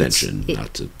extension,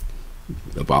 not to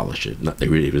abolish it.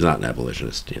 He was not an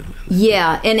abolitionist.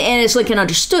 Yeah, and as Lincoln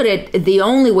understood it, the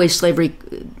only way slavery,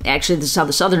 actually this is how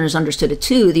the Southerners understood it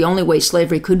too, the only way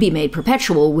slavery could be made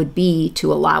perpetual would be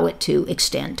to allow it to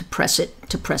extend, to press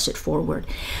it forward.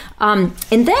 And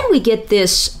then we get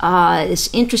this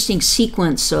interesting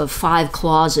sequence of 5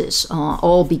 clauses,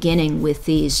 all beginning with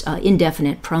these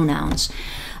indefinite pronouns,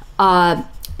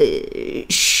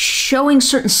 showing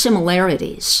certain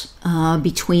similarities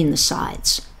between the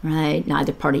sides. Right,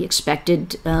 neither party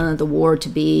expected the war to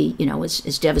be,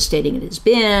 as devastating as it has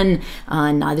been.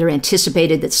 Neither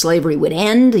anticipated that slavery would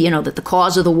end, that the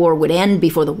cause of the war would end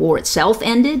before the war itself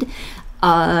ended.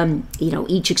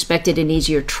 Each expected an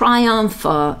easier triumph,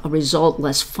 a result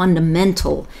less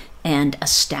fundamental and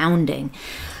astounding.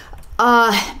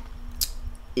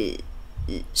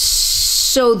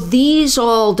 So these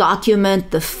all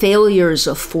document the failures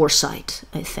of foresight,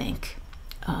 I think.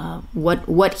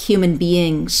 what human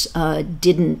beings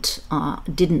didn't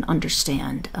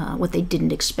understand, what they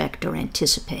didn't expect or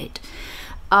anticipate.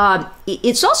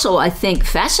 It's also, I think,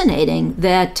 fascinating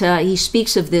that he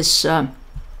speaks of this,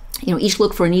 each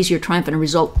look for an easier triumph and a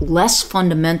result less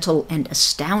fundamental and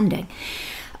astounding.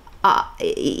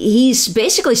 He's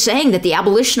basically saying that the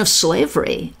abolition of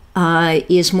slavery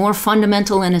is more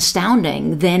fundamental and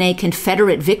astounding than a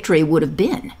Confederate victory would have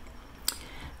been.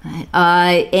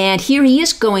 And here he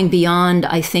is going beyond,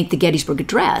 I think, the Gettysburg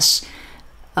Address.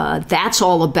 That's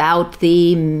all about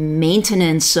the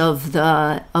maintenance of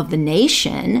the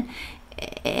nation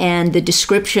and the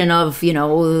description of,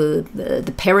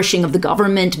 the perishing of the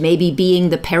government, maybe being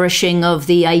the perishing of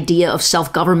the idea of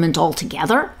self-government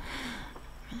altogether.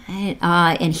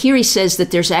 And here he says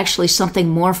that there's actually something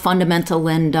more fundamental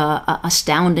and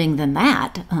astounding than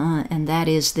that, and that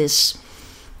is this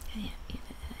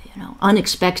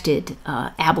unexpected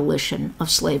abolition of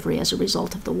slavery as a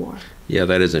result of the war. Yeah,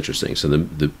 that is interesting. So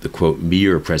the quote,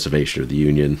 mere preservation of the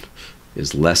Union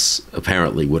is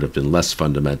apparently would have been less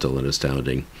fundamental and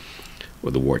astounding,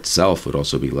 or the war itself would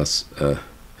also be less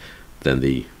than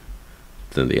the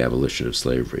abolition of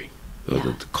slavery. Yeah.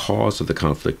 The cause of the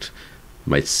conflict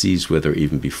might cease with or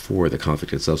even before the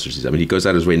conflict itself ceases. I mean, he goes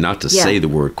out of his way not to say the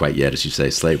word quite yet, as you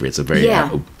say, slavery. It's a very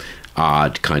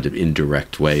odd kind of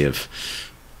indirect way of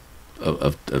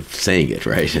saying it,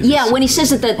 right? And when he says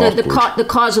that the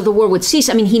cause of the war would cease,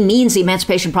 I mean, he means the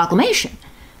Emancipation Proclamation,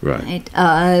 right?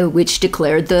 Which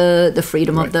declared the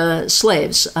freedom of the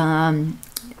slaves,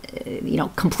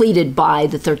 completed by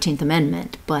the 13th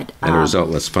Amendment. But and a result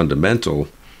less fundamental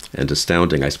and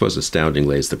astounding. I suppose astounding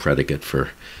lays the predicate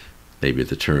for maybe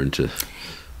the turn to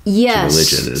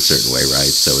religion in a certain way, right?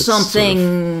 So it's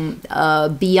something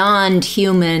beyond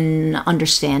human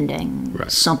understanding,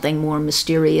 right. Something more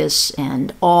mysterious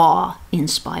and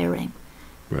awe-inspiring.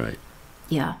 Right.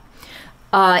 Yeah.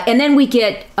 And then we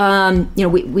get,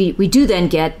 we do then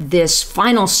get this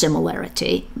final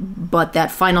similarity, but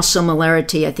that final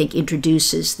similarity, I think,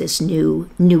 introduces this new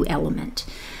element.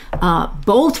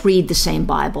 Both read the same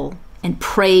Bible and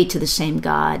pray to the same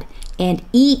God, and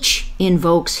each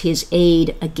invokes his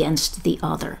aid against the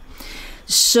other.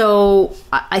 So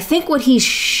I think what he's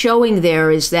showing there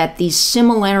is that these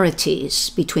similarities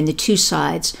between the two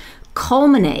sides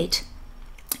culminate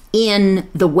in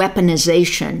the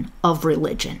weaponization of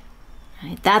religion.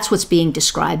 Right? That's what's being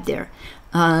described there.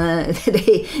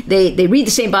 They read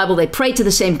the same Bible, they pray to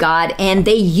the same God, and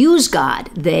they use God.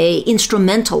 They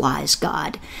instrumentalize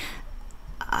God.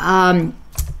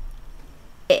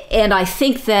 And I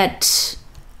think that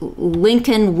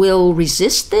Lincoln will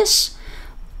resist this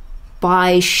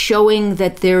by showing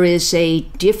that there is a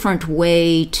different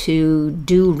way to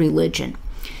do religion.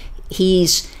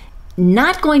 He's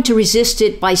not going to resist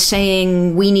it by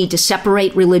saying we need to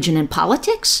separate religion and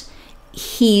politics.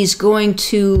 He's going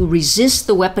to resist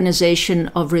the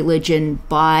weaponization of religion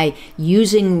by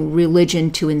using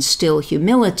religion to instill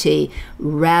humility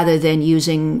rather than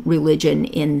using religion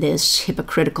in this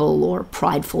hypocritical or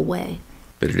prideful way.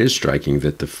 But it is striking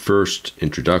that the first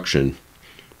introduction,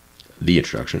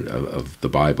 of the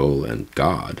Bible and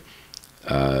God,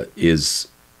 is,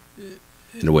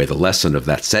 in a way, the lesson of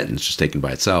that sentence, just taken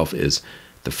by itself, is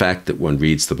the fact that one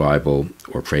reads the Bible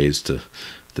or prays to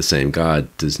the same God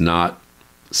does not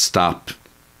stop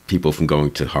people from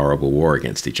going to horrible war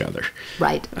against each other.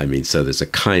 Right. I mean, so there's a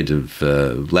kind of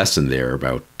lesson there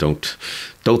about don't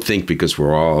think because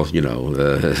we're all,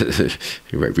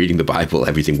 reading the Bible,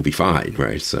 everything will be fine,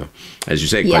 right? So, as you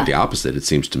say, quite the opposite. It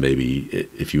seems to maybe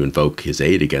if you invoke his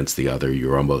aid against the other,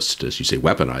 you're almost, as you say,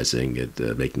 weaponizing it,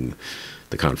 making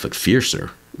the conflict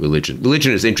fiercer.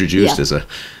 Religion is introduced as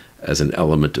an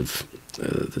element of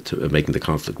making the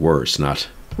conflict worse, not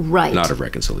of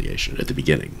reconciliation at the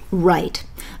beginning. Right.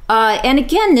 And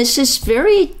again, this is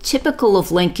very typical of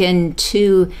Lincoln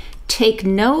to take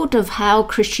note of how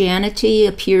Christianity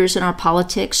appears in our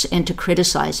politics and to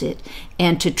criticize it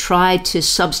and to try to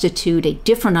substitute a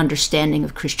different understanding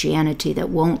of Christianity that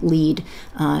won't lead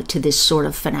to this sort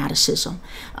of fanaticism.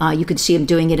 You could see him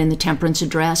doing it in the Temperance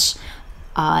Address.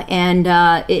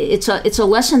 It's a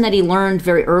lesson that he learned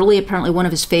very early. Apparently one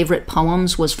of his favorite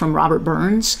poems was from Robert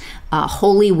Burns,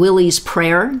 Holy Willie's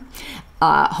Prayer.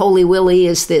 Holy Willie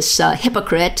is this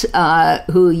hypocrite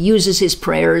who uses his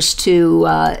prayers to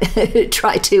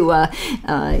try to,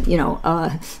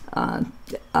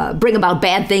 bring about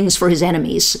bad things for his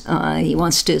enemies. He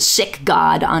wants to sick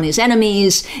God on his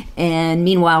enemies, and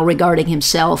meanwhile regarding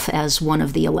himself as one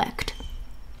of the elect.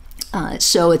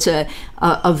 So it's a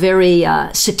very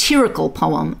satirical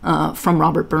poem from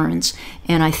Robert Burns,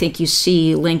 and I think you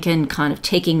see Lincoln kind of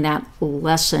taking that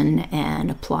lesson and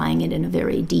applying it in a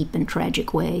very deep and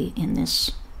tragic way in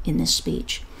this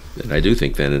speech. And I do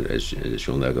think then, as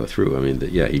you'll now go through, I mean,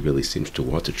 that he really seems to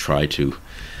want to try to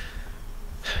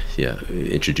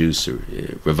introduce or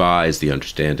revise the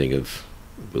understanding of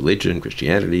religion,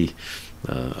 Christianity,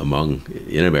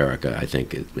 in America. I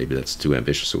think maybe that's too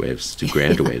ambitious a way of, too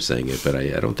grand a way of saying it, but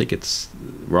I don't think it's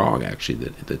wrong, actually,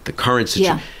 that the current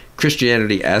situation,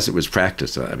 Christianity as it was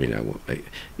practiced, I mean, on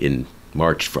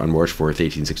March 4th,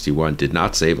 1861, did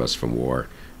not save us from war.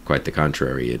 Quite the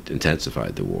contrary, it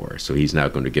intensified the war. So he's now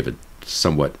going to give a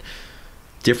somewhat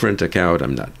different account.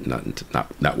 I'm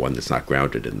not one that's not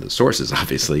grounded in the sources,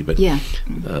 obviously, but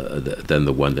than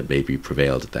the one that maybe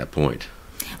prevailed at that point.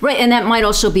 Right, and that might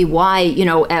also be why,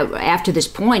 after this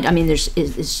point, I mean, there's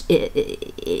this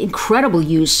incredible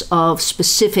use of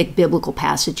specific biblical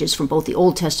passages from both the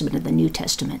Old Testament and the New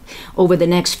Testament. Over the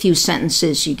next few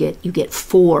sentences, you get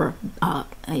four,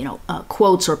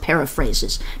 quotes or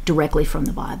paraphrases directly from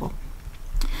the Bible.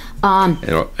 And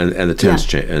the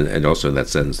tense and also in that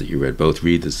sentence that you read, both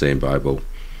read the same Bible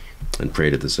and pray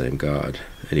to the same God,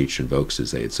 and each invokes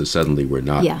his aid. So suddenly we're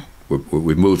not. Yeah.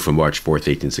 We moved from March 4th,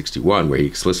 1861, where he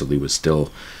explicitly was still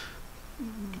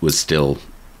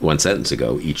one sentence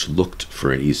ago. Each looked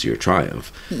for an easier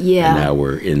triumph. Yeah. And now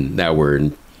we're in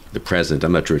the present.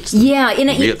 I'm not sure it's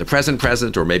the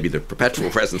present, or maybe the perpetual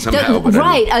present somehow. But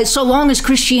right. So long as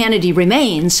Christianity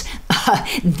remains,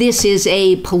 this is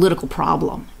a political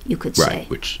problem, you could say.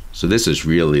 Right. So this is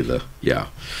really the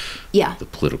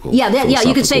political.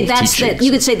 You could say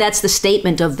that's the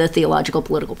statement of the theological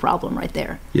political problem right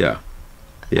there. Yeah,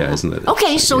 isn't it?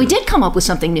 Okay, so we did come up with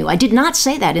something new. I did not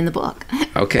say that in the book.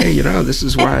 Okay, this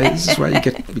is why you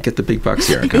get the big bucks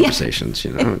here in conversations.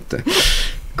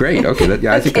 Great. Okay.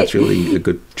 I think that's really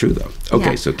true though.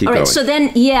 Okay, so keep going. So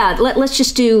then, let's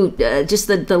just do just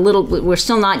the little. We're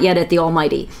still not yet at the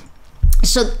Almighty.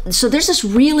 So there's this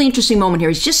really interesting moment here.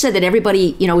 He's just said that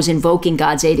everybody, is invoking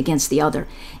God's aid against the other.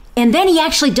 And then he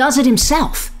actually does it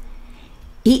himself.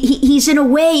 He's in a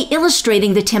way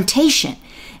illustrating the temptation.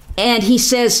 And he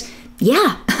says,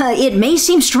 it may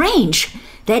seem strange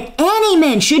that any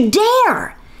man should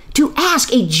dare to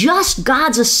ask a just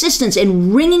God's assistance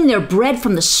in wringing their bread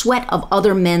from the sweat of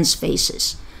other men's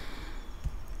faces.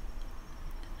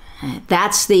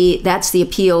 That's the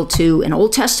appeal to an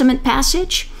Old Testament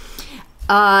passage.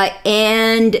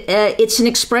 And it's an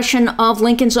expression of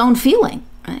Lincoln's own feeling.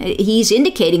 He's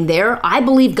indicating there, I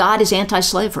believe God is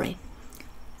anti-slavery.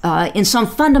 In some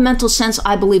fundamental sense,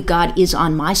 I believe God is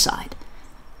on my side.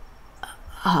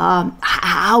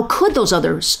 How could those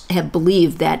others have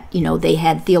believed that, they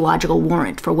had theological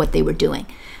warrant for what they were doing?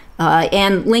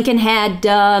 And Lincoln had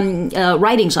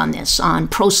writings on this, on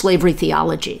pro-slavery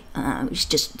theology. He was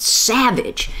just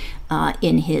savage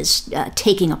in his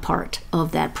taking apart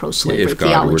of that pro-slavery theology.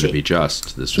 If God were to be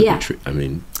just, this would be true. I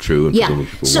mean, true, and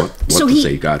presumably people want to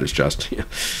say God is just.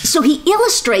 So he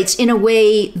illustrates, in a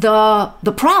way,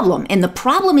 the problem, and the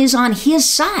problem is on his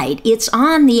side. It's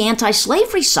on the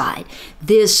anti-slavery side,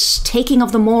 this taking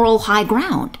of the moral high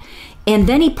ground. And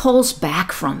then he pulls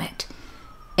back from it.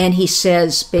 And he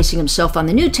says, basing himself on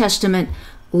the New Testament,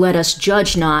 let us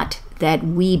judge not, that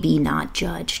we be not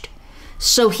judged.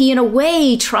 So he, in a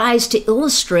way, tries to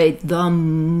illustrate the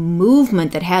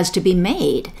movement that has to be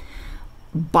made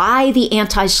by the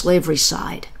anti-slavery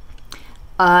side.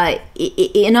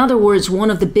 In other words,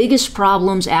 one of the biggest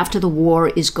problems after the war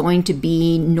is going to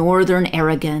be Northern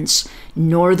arrogance,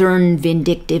 Northern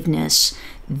vindictiveness,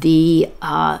 the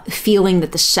feeling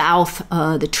that the South,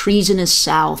 the treasonous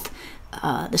South,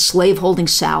 the slaveholding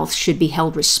South should be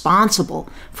held responsible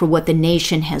for what the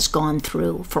nation has gone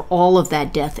through, for all of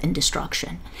that death and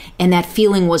destruction. And that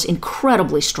feeling was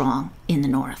incredibly strong in the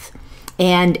North.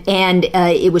 And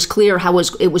it was clear how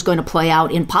it was going to play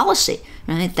out in policy.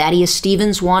 Right? Thaddeus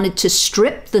Stevens wanted to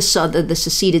strip the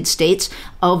seceded states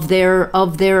of their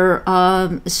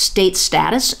state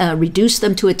status, reduce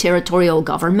them to a territorial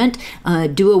government,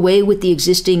 do away with the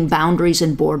existing boundaries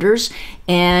and borders,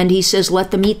 and he says, let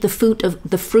them eat the fruit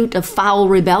of foul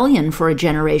rebellion for a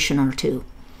generation or two.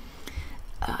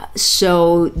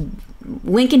 So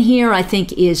Lincoln here, I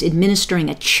think, is administering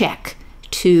a check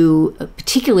to,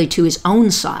 particularly to his own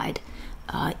side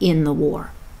in the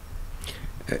war.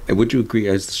 And would you agree,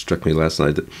 as struck me last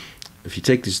night, that if you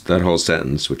take that whole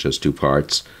sentence, which has two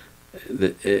parts,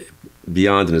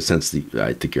 beyond, in a sense,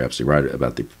 I think you're absolutely right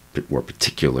about the more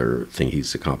particular thing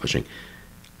he's accomplishing.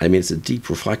 I mean, it's a deep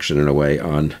reflection, in a way,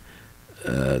 on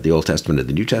the Old Testament and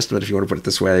the New Testament, if you want to put it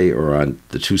this way, or on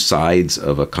the two sides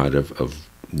of a kind of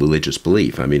religious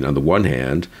belief. I mean, on the one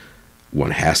hand,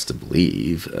 one has to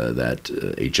believe that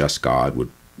a just God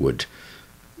would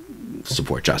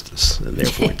support justice, and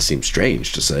therefore it seems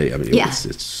strange to say. I mean,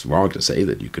 it's wrong to say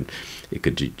that you could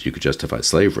justify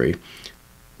slavery.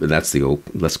 But that's the old.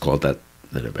 Let's call it that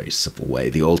in a very simple way,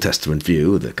 the Old Testament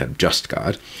view, the kind of just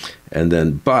God, and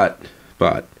then but.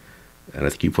 And I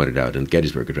think you pointed out in the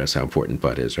Gettysburg Address how important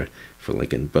but is, right, for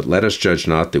Lincoln. But let us judge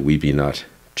not that we be not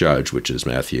judged, which is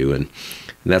Matthew, and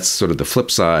that's sort of the flip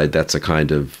side. That's a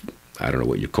kind of, I don't know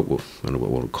what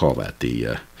we'll call that,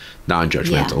 the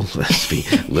non-judgmental, let's be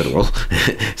literal,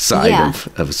 side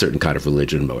of a certain kind of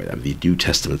religion, or the New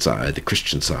Testament side, the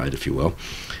Christian side, if you will.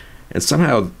 And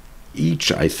somehow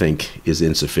each, I think, is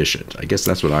insufficient. I guess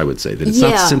that's what I would say, that it's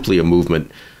not simply a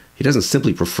movement. He doesn't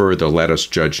simply prefer the let us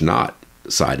judge not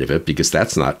side of it, because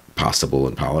that's not possible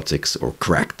in politics, or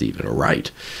correct even, or right.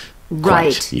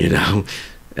 Quite, you know.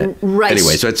 Right.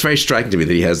 Anyway, so it's very striking to me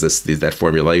that he has that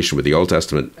formulation with the Old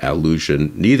Testament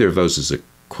allusion. Neither of those is a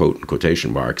quote in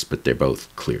quotation marks, but they're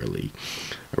both clearly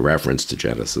a reference to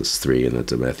Genesis 3 and then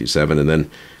to Matthew 7,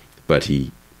 but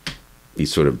he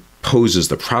sort of poses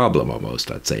the problem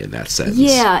almost, I'd say, in that sense.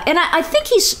 Yeah, and I think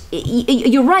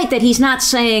you're right that he's not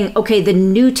saying, okay, the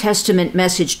New Testament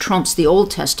message trumps the Old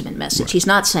Testament message. Right. He's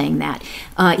not saying that.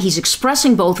 He's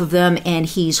expressing both of them, and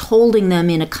he's holding them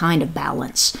in a kind of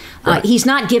balance. Right. He's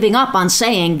not giving up on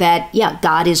saying that,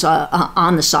 God is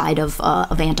on the side of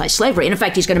anti-slavery. And in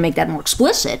fact, he's going to make that more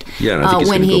explicit. Yeah, and I think he's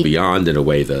going to go beyond, in a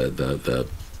way, the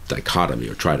dichotomy,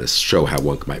 or try to show how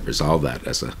one might resolve that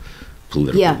as a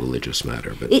political, religious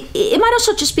matter. But it might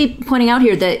also just be pointing out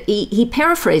here that he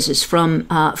paraphrases from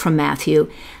Matthew.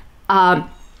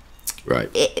 Right.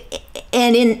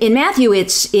 And in Matthew,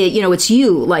 it's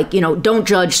you, like, don't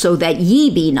judge so that ye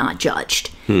be not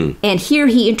judged. And here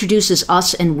he introduces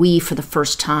us and we for the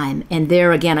first time. And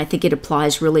there again, I think it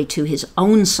applies really to his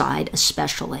own side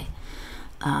especially.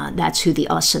 That's who the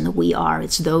us and the we are.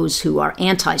 It's those who are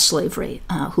anti-slavery,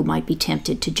 who might be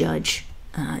tempted to judge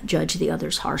the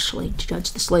others harshly, to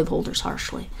judge the slaveholders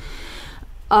harshly.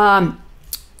 So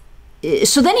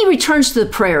then he returns to the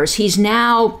prayers. He's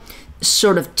now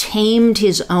sort of tamed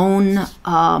his own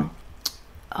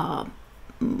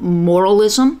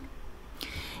moralism,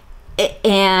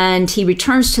 and he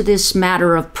returns to this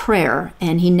matter of prayer,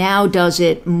 and he now does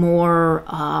it more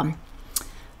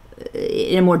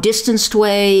in a more distanced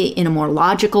way, in a more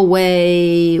logical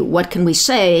way. What can we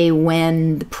say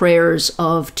when the prayers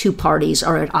of two parties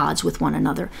are at odds with one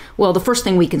another? Well, the first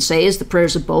thing we can say is the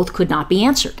prayers of both could not be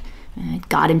answered.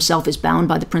 God himself is bound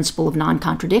by the principle of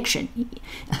non-contradiction.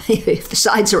 If the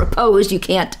sides are opposed, you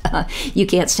can't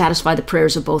satisfy the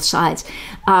prayers of both sides.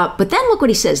 But then look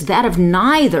what he says, that of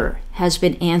neither has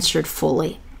been answered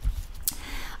fully.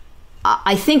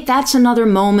 I think that's another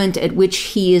moment at which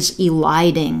he is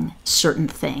eliding certain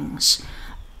things.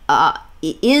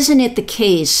 Isn't it the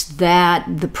case that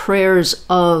the prayers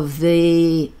of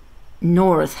the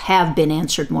North have been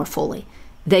answered more fully?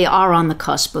 They are on the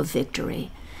cusp of victory.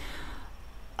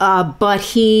 But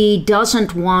he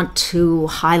doesn't want to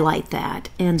highlight that.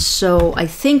 And so I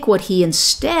think what he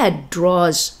instead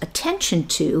draws attention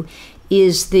to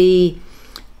is the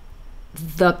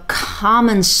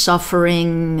common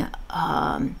suffering,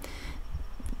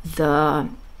 that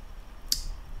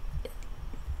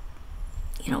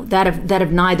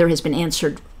of neither has been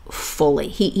answered fully.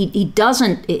 He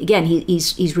doesn't, again,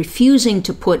 he's refusing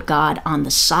to put God on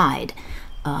the side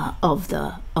of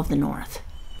the North.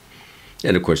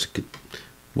 And of course,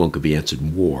 one could be answered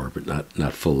in war, but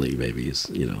not fully. Maybe, if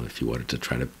you wanted to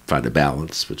try to find a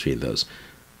balance between those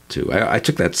two. I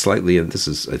took that slightly, and I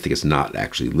think it's not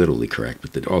actually literally correct,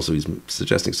 but that also he's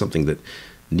suggesting something that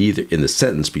neither in the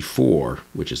sentence before,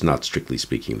 which is not strictly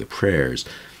speaking the prayers,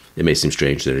 it may seem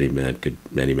strange that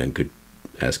many men could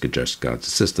ask a just God's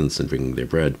assistance in bringing their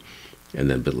bread, and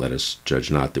then, but let us judge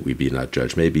not that we be not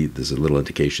judged. Maybe there's a little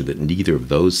indication that neither of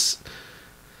those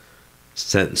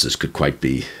sentences could quite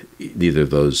be, neither of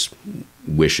those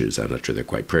wishes, I'm not sure they're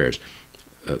quite prayers,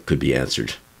 could be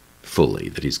answered fully,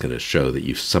 that he's going to show that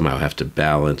you somehow have to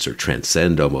balance or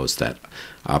transcend almost that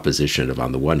opposition of,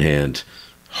 on the one hand,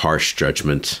 harsh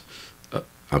judgment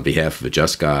on behalf of a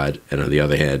just God, and on the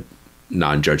other hand,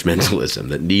 non-judgmentalism,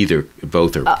 that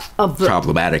both are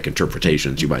problematic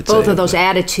interpretations, you might say. Both of those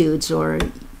attitudes, or,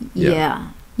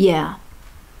 yeah,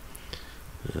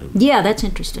 that's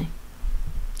interesting.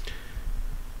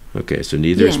 Okay, so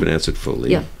neither has been answered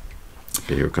fully. Yeah.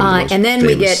 Okay, here comes the and then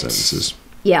we get sentences.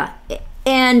 Yeah,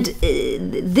 and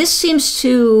this sentence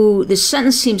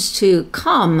seems to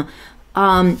come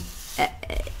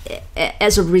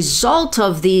as a result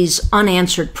of these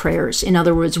unanswered prayers, in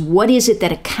other words, what is it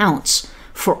that accounts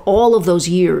for all of those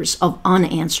years of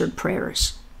unanswered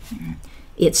prayers?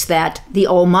 It's that the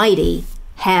Almighty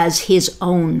has his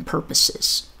own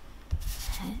purposes.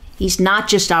 He's not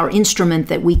just our instrument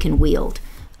that we can wield.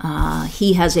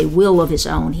 He has a will of his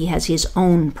own. He has his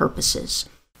own purposes.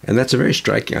 And that's a very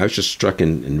striking, I was just struck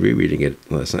in rereading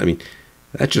it last night. I mean,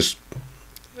 that just,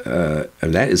 and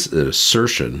that is an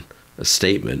assertion, a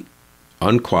statement,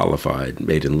 unqualified,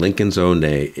 made in Lincoln's own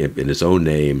name, in his own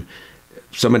name.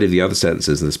 So many of the other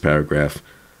sentences in this paragraph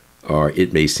are,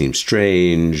 it may seem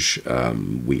strange,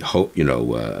 we hope,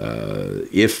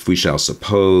 if we shall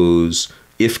suppose,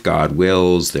 if God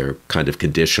wills, they're kind of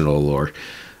conditional or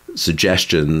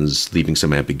suggestions, leaving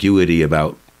some ambiguity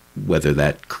about whether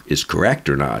that is correct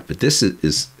or not. But this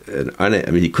is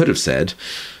he could have said,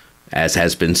 as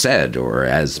has been said, or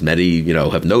as many,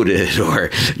 have noted, or,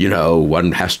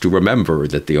 one has to remember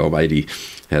that the Almighty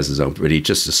has his own, but he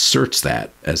just asserts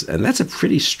that and that's a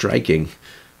pretty striking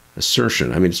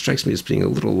assertion. I mean, it strikes me as being a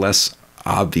little less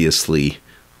obviously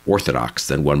orthodox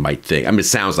than one might think. I mean, it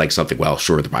sounds like something, well,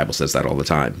 sure, the Bible says that all the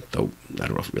time, though I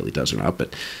don't know if it really does or not,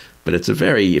 but it's a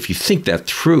very, if you think that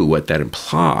through, what that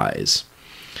implies,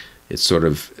 it's sort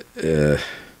of, it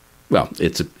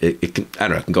can, I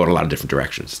don't know, it can go in a lot of different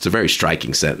directions. It's a very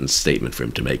striking statement for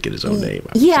him to make in his own name.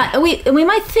 Yeah, we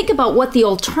might think about what the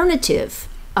alternative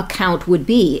account would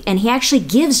be, and he actually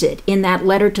gives it in that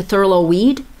letter to Thurlow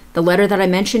Weed, the letter that I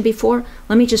mentioned before.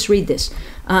 Let me just read this.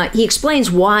 He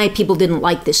explains why people didn't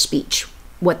like this speech,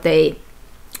 what they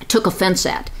took offense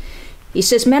at. He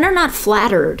says, men are not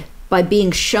flattered by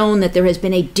being shown that there has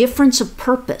been a difference of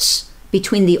purpose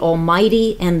between the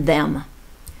Almighty and them.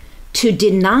 To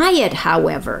deny it,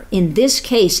 however, in this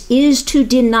case, is to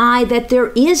deny that there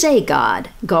is a God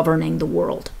governing the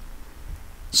world.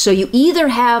 So you either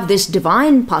have this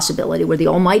divine possibility where the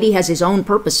Almighty has his own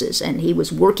purposes and he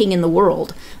was working in the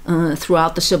world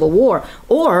throughout the Civil War,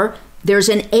 or there's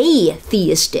an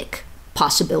atheistic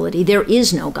possibility. There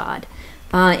is no God.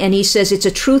 And he says, it's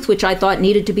a truth which I thought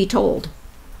needed to be told.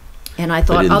 And I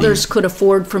thought others could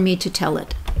afford for me to tell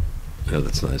it. Oh,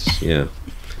 that's nice, yeah.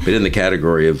 But in the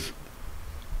category of,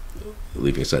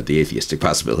 leaving aside the atheistic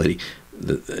possibility,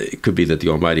 it could be that the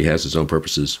Almighty has his own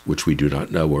purposes, which we do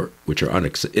not know, or which are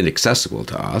inaccessible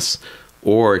to us.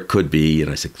 Or it could be,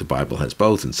 and I think the Bible has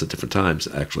both in different times,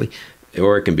 actually,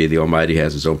 or it can be the Almighty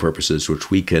has his own purposes, which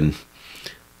we can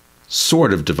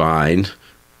sort of divine,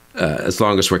 as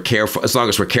long as we're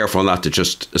careful not to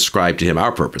just ascribe to him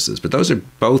our purposes. But those are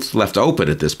both left open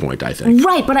at this point, I think.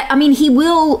 Right, but I mean, he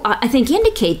will, I think,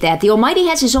 indicate that the Almighty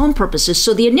has his own purposes.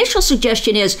 So the initial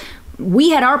suggestion is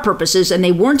we had our purposes and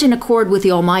they weren't in accord with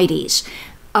the Almighty's.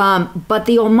 But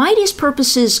the Almighty's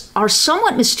purposes are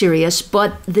somewhat mysterious,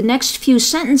 but the next few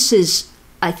sentences,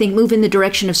 I think, move in the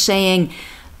direction of saying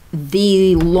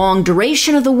the long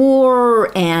duration of the war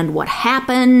and what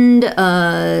happened,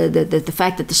 the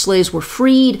fact that the slaves were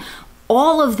freed,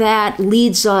 all of that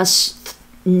leads us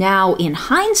now in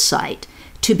hindsight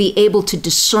to be able to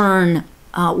discern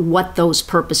what those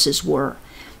purposes were.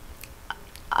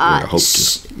 Or hope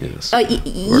to, yes. Hope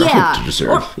to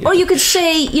discern. Or you could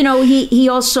say, he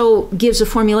also gives a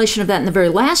formulation of that in the very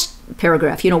last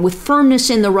paragraph, with firmness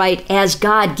in the right as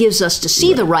God gives us to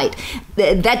see the right.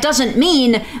 That doesn't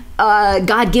mean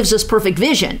God gives us perfect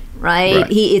vision, right?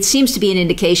 It seems to be an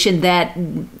indication that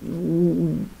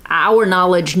our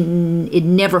knowledge, it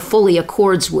never fully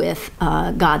accords with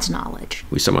God's knowledge.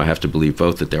 We somehow have to believe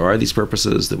both that there are these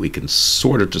purposes, that we can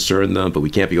sort of discern them, but we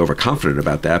can't be overconfident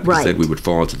about that, because then we would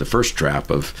fall into the first trap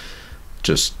of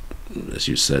just, as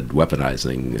you said,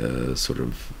 weaponizing sort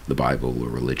of the Bible or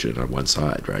religion on one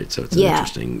side, right? So it's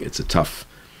it's a tough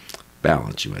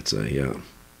balance, you might say, yeah.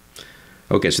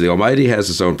 Okay, so the Almighty has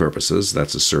his own purposes,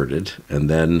 that's asserted, and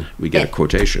then we get a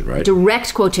quotation, right?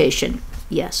 Direct quotation,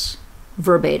 yes.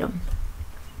 Verbatim.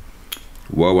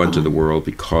 Woe unto the world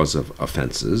because of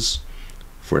offenses,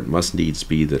 for it must needs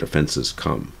be that offenses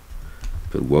come.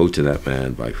 But woe to that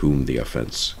man by whom the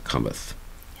offense cometh.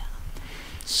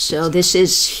 So this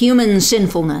is human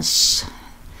sinfulness.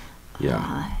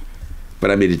 Yeah.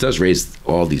 But I mean, it does raise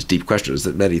all these deep questions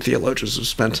that many theologians have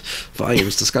spent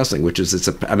volumes discussing, which is,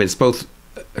 it's both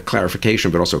a clarification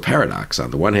but also a paradox.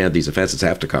 On the one hand, these offenses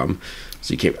have to come,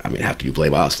 so you can't, how can you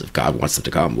blame us? If God wants them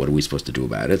to come, what are we supposed to do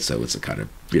about it? So it's a kind of,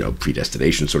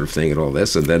 predestination sort of thing and all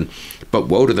this, and then, but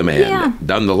woe to the man,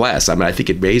 nonetheless. I think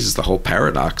it raises the whole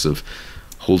paradox of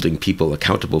holding people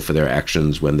accountable for their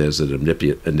actions when there's an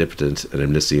omnipotent and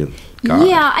omniscient God.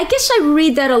 Yeah, I guess I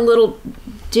read that a little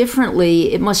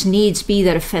differently. It must needs be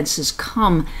that offenses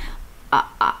come.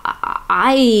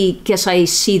 I guess I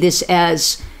see this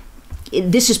as,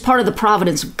 this is part of the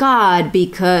providence of God,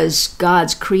 because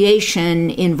God's creation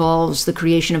involves the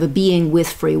creation of a being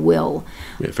with free will.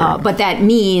 Yeah, but that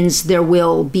means there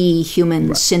will be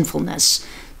human sinfulness.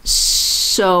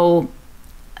 So,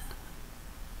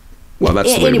 well,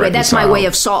 that's anyway, that's my way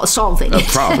of solving it.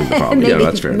 Solving the problem. maybe, yeah,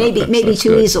 that's fair enough. Maybe that's too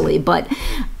good. easily, but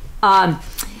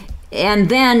and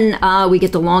then we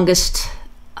get the longest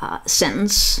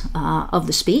sentence of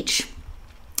the speech.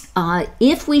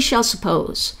 If we shall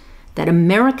suppose that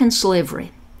American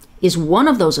slavery is one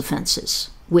of those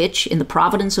offenses which, in the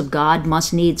providence of God,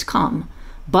 must needs come,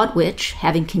 but which,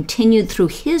 having continued through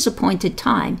his appointed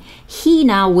time, he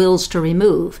now wills to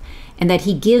remove, and that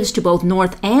he gives to both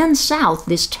North and South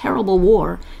this terrible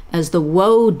war as the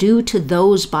woe due to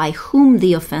those by whom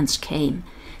the offense came,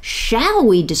 shall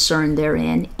we discern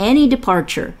therein any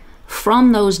departure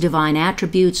from those divine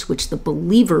attributes which the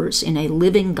believers in a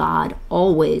living God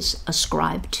always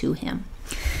ascribe to him?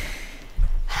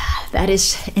 That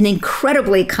is an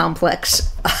incredibly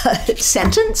complex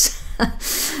sentence.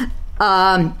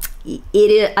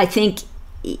 It, I think,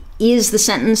 is the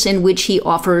sentence in which he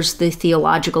offers the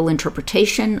theological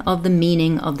interpretation of the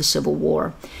meaning of the Civil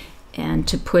War. And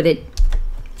to put it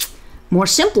more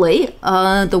simply,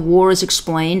 the war is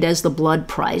explained as the blood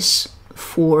price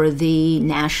for the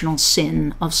national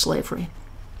sin of slavery.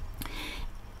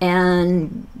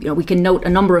 And we can note a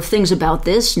number of things about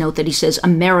this. Note that he says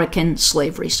American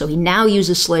slavery. So he now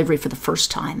uses slavery for the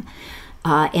first time.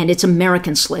 And it's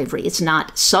American slavery. It's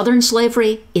not Southern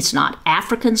slavery. It's not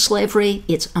African slavery.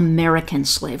 It's American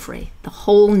slavery. The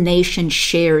whole nation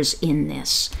shares in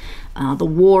this. The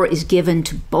war is given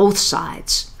to both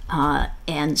sides.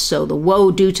 And so the woe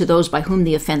due to those by whom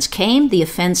the offense came, the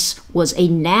offense was a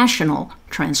national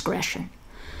transgression.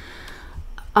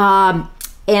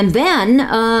 And then,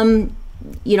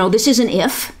 this is an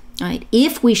if, right?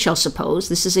 If we shall suppose,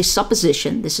 this is a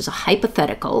supposition, this is a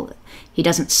hypothetical. He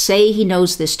doesn't say he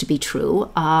knows this to be true.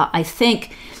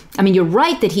 You're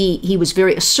right that he was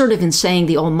very assertive in saying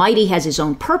the Almighty has his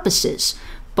own purposes,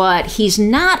 but he's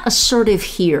not assertive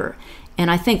here. And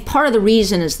I think part of the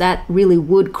reason is that really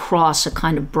would cross a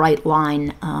kind of bright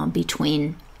line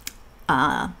between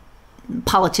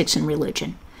politics and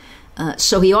religion.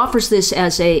 So he offers this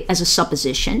as a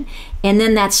supposition, and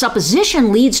then that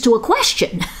supposition leads to a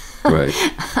question. Right.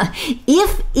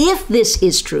 If this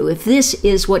is true, if this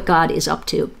is what God is up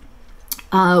to,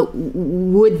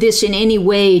 would this in any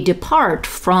way depart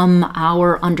from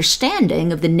our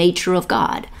understanding of the nature of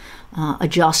God, a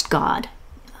just God,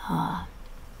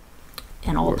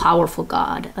 an all-powerful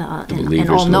God, an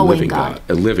all-knowing God,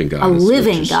 a living God, a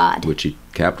living God, which he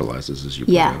capitalizes, as you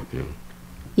point out.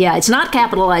 Yeah, it's not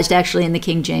capitalized actually in the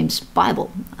King James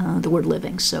Bible, the word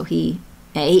living. So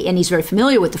and he's very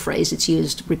familiar with the phrase. It's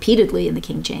used repeatedly in the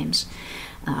King James,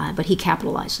 but he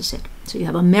capitalizes it. So you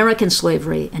have American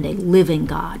slavery and a living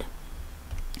God.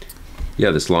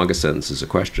 Yeah, this longest sentence is a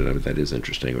question. That is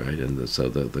interesting, right? And so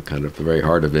the kind of the very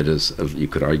heart of it is, you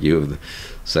could argue, the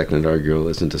second inaugural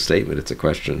isn't a statement; it's a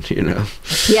question.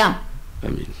 Yeah.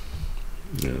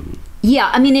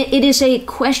 It is a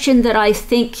question that I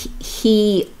think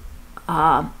he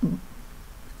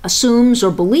assumes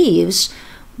or believes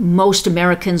most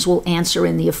Americans will answer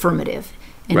in the affirmative.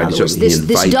 In other words, this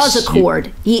does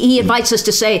accord. He invites us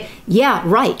to say, yeah,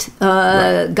 right.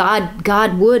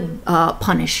 God would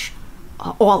punish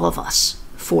all of us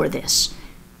for this.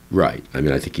 Right. I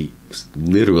think he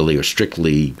literally or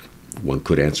strictly, one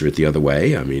could answer it the other way.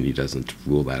 He doesn't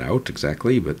rule that out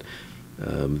exactly, but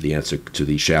the answer to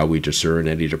the shall we discern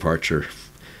any departure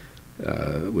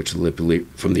which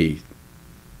from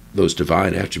those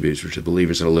divine attributes which the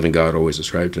believers in a living God always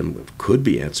ascribe to him, could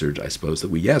be answered, I suppose, that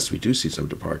we do see some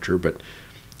departure, and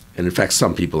in fact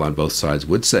some people on both sides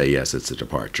would say yes, it's a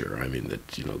departure.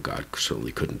 That God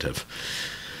certainly couldn't have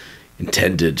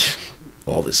intended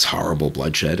all this horrible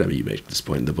bloodshed. You make this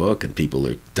point in the book, and people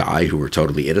die who were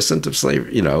totally innocent of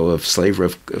slavery, of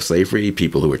slavery,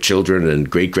 people who were children and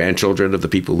great-grandchildren of the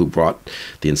people who brought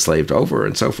the enslaved over,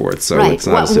 and so forth. So right. It's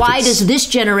not why does this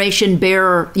generation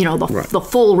bear, the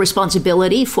full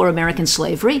responsibility for American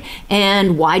slavery,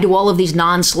 and why do all of these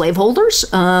non-slaveholders,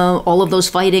 all of those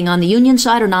fighting on the Union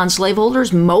side are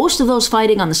non-slaveholders, most of those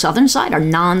fighting on the Southern side are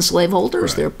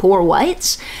non-slaveholders, right. They're poor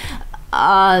whites.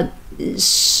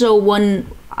 So one,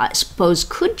 I suppose,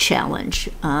 could challenge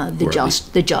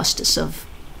the justice of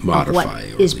what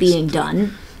is being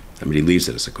done. He leaves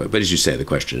it as a question, but as you say, the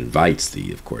question invites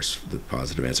the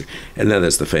positive answer. And then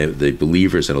there's the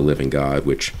believers in a living God,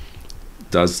 which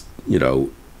does,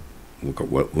 who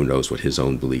knows what his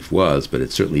own belief was, but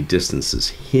it certainly distances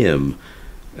him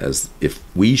as if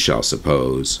we shall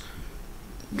suppose,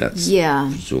 that's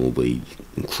presumably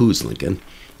includes Lincoln,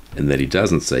 and that he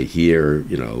doesn't say here,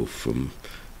 from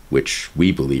which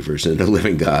we believers in the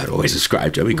living God always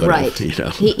ascribe to him.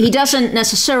 He doesn't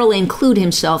necessarily include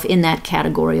himself in that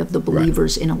category of the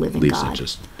believers in a living Leaves God. it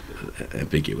just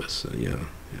ambiguous.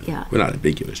 Well, not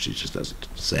ambiguous. She just doesn't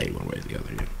say one way or the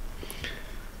other.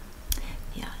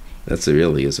 That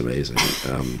really is amazing.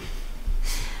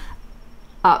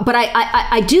 But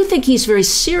I do think he's very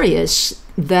serious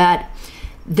that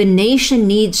the nation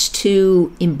needs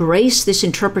to embrace this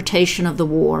interpretation of the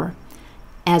war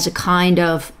as a kind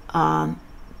of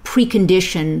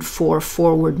precondition for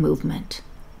forward movement,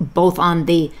 both on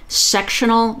the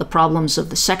problems of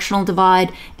the sectional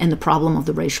divide and the problem of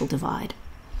the racial divide.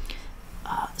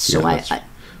 So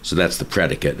that's the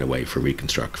predicate in a way for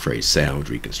sound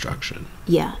reconstruction.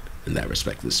 Yeah. In that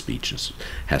respect, the speech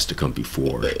has to come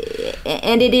before.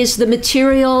 And it is the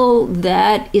material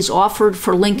that is offered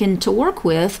for Lincoln to work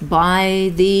with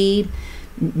by the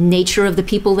nature of the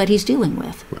people that he's dealing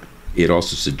with. Right. It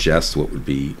also suggests what would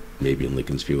be, maybe in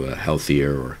Lincoln's view, a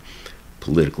healthier or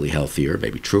politically healthier,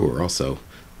 maybe truer also,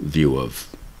 view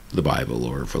of the Bible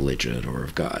or of religion or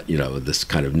of God. This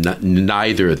kind of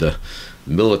neither the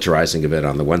militarizing of it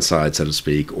on the one side, so to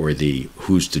speak, or the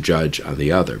who's to judge on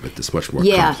the other, but this much more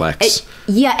complex.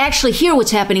 Actually, here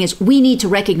what's happening is we need to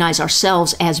recognize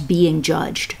ourselves as being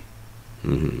judged.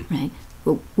 Mm-hmm. Right?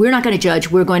 We're not going to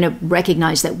judge. We're going to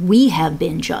recognize that we have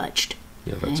been judged,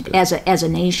 that's good. as a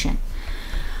nation.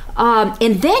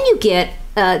 And then you get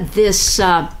this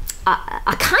a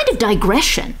kind of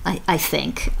digression, I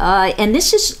think. And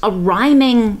this is a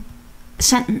rhyming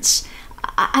sentence.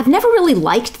 I've never really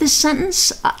liked this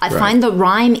sentence. I find the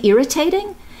rhyme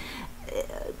irritating.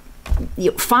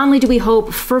 Fondly do we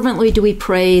hope, fervently do we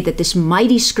pray that this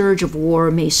mighty scourge of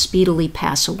war may speedily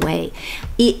pass away.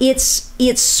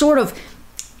 It's sort of,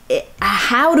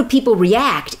 how do people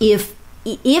react if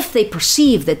they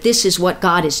perceive that this is what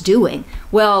God is doing?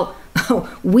 Well,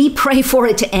 we pray for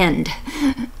it to end.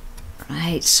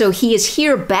 Right? So he is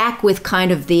here back with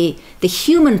kind of the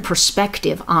human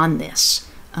perspective on this.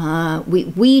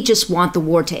 We just want the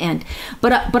war to end.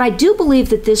 But I do believe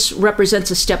that this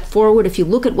represents a step forward. If you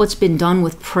look at what's been done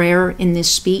with prayer in this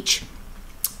speech,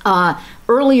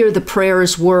 earlier the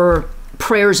prayers were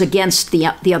prayers against the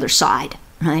other side,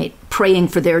 right? Praying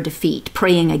for their defeat,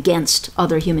 praying against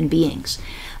other human beings.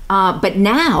 But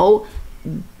now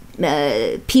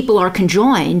people are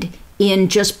conjoined in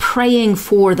just praying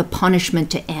for the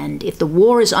punishment to end. If the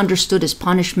war is understood as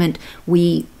punishment,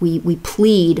 we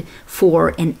plead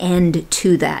for an end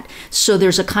to that. So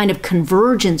there's a kind of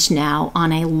convergence now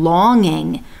on a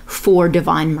longing for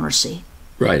divine mercy.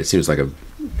 Right. It seems like a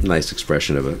nice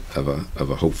expression of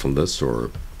a hopefulness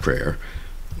or prayer,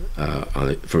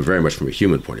 very much from a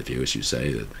human point of view, as you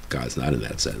say, that God's not in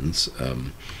that sentence.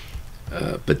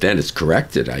 But then it's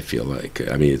corrected, I feel like.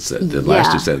 I mean, it's the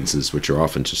last two sentences, which are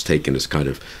often just taken as kind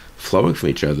of flowing from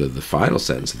each other. The final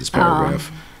sentence of this paragraph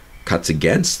cuts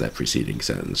against that preceding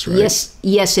sentence, right?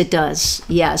 Yes, it does.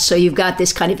 Yeah, so you've got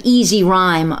this kind of easy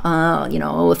rhyme,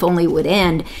 if only it would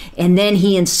end. And then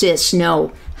he insists,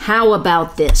 no, how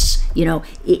about this?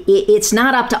 It's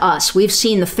not up to us. We've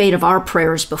seen the fate of our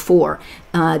prayers before.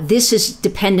 This is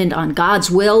dependent on God's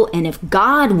will, and if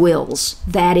God wills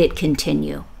that it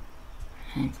continue,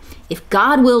 if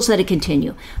God wills that it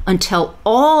continue until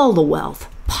all the wealth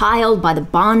piled by the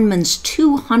bondman's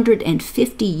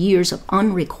 250 years of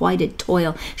unrequited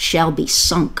toil shall be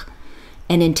sunk,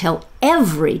 and until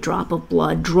every drop of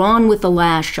blood drawn with the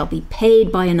lash shall be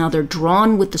paid by another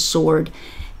drawn with the sword,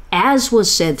 as was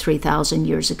said 3,000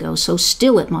 years ago, so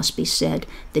still it must be said,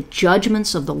 the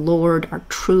judgments of the Lord are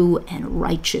true and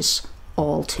righteous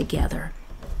altogether.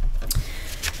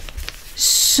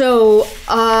 So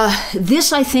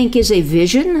this, I think, is a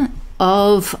vision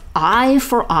of eye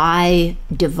for eye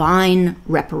divine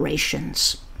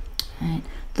reparations. Right?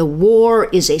 The war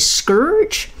is a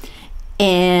scourge,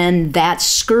 and that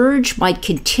scourge might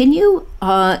continue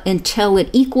until it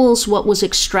equals what was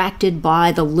extracted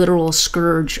by the literal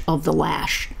scourge of the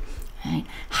lash. Right?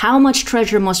 How much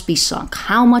treasure must be sunk?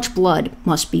 How much blood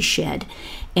must be shed?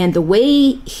 And the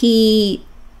way he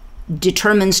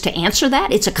determines to answer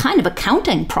that, it's a kind of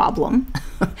accounting problem,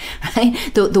 right?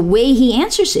 The way he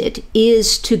answers it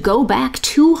is to go back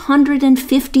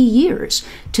 250 years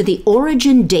to the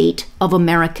origin date of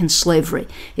American slavery.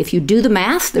 If you do the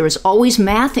math, there is always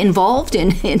math involved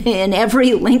in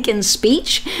every Lincoln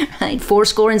speech, right?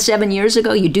 7 years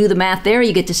ago, you do the math there,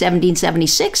 you get to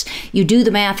 1776. You do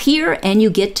the math here, and you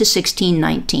get to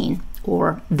 1619.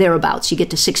 or thereabouts. You get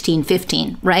to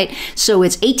 1615, right? So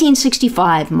it's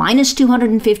 1865 minus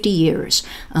 250 years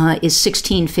is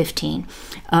 1615.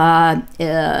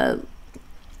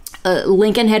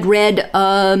 Lincoln had read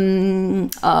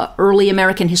early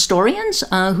American historians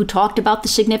who talked about the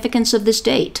significance of this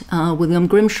date. William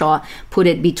Grimshaw put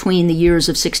it between the years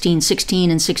of 1616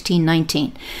 and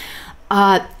 1619.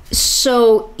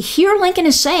 So here Lincoln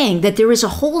is saying that there is a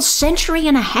whole century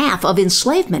and a half of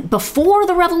enslavement before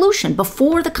the Revolution,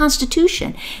 before the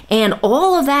Constitution, and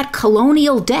all of that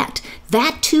colonial debt,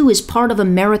 that too is part of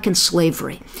American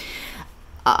slavery.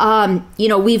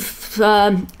 We've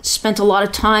spent a lot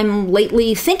of time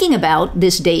lately thinking about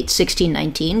this date,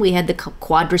 1619. We had the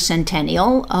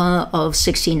quadricentennial of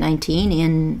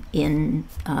 1619 in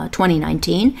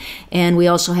 2019, and we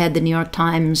also had the New York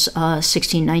Times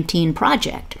 1619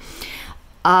 project.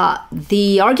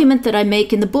 The argument that I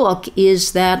make in the book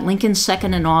is that Lincoln's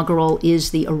second inaugural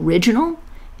is the original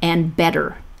and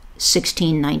better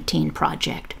 1619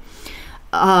 project.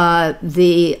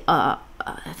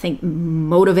 I think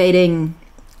motivating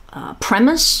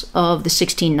premise of the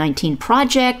 1619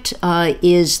 project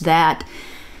is that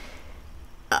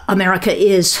America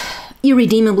is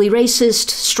irredeemably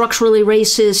racist, structurally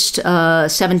racist.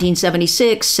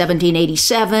 1776,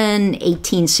 1787,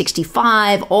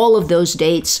 1865, all of those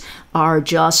dates are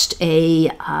just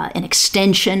an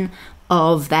extension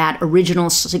of that original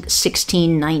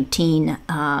 1619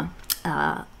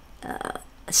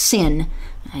 sin.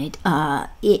 Right,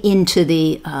 into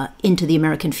the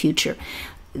American future.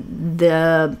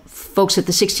 The folks at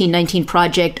the 1619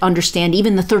 Project understand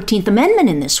even the 13th Amendment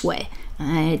in this way.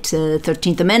 Right? The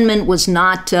 13th Amendment was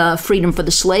not freedom for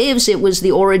the slaves; it was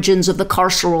the origins of the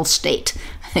carceral state,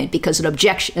 right? because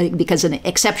an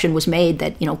exception was made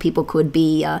that people could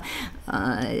be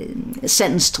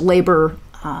sentenced to labor,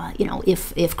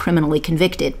 if criminally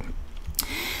convicted.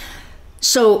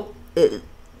 So.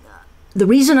 The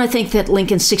reason I think that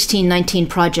Lincoln's 1619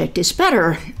 project is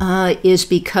better is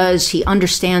because he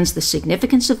understands the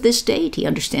significance of this date. He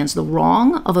understands the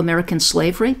wrong of American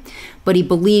slavery, but he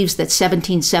believes that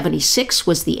 1776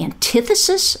 was the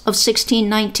antithesis of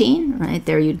 1619. Right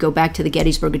there, you'd go back to the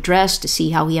Gettysburg Address to see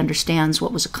how he understands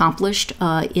what was accomplished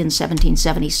in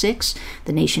 1776.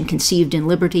 The nation conceived in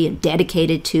liberty and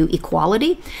dedicated to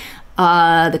equality.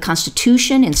 The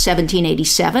Constitution in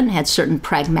 1787 had certain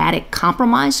pragmatic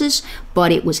compromises,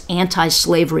 but it was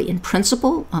anti-slavery in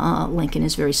principle. Lincoln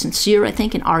is very sincere, I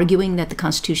think, in arguing that the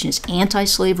Constitution is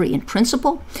anti-slavery in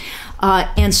principle.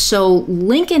 And so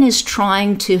Lincoln is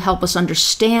trying to help us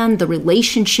understand the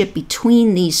relationship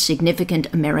between these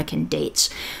significant American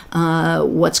dates.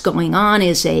 What's going on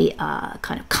is a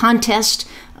kind of contest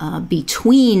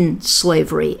between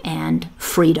slavery and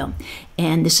freedom.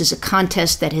 And this is a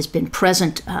contest that has been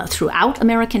present throughout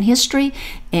American history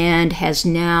and has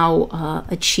now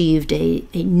achieved a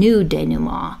new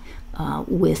denouement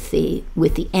with the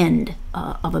end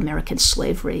of American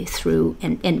slavery through.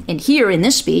 And here in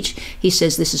this speech, he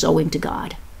says this is owing to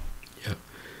God. Yeah.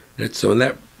 And so in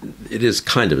that, it is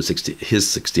kind of his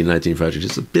 1619 project.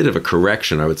 It's a bit of a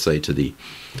correction, I would say, to the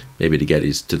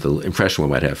impression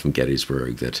one might have from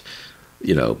Gettysburg that,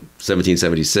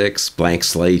 1776, blank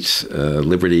slate,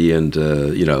 liberty and,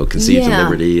 conceived in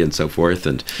liberty and so forth.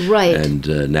 And, right.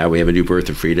 And now we have a new birth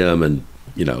of freedom. And,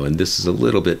 and this is a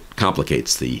little bit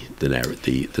complicates the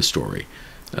story.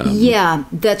 Yeah,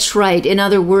 that's right. In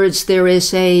other words, there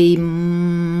is a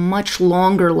much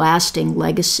longer lasting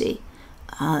legacy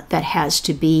that has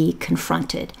to be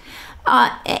confronted.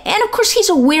 And of course, he's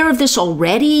aware of this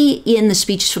already in the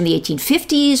speeches from the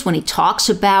 1850s when he talks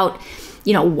about,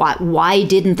 why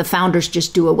didn't the founders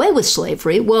just do away with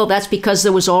slavery? Well, that's because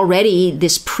there was already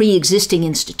this pre-existing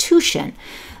institution.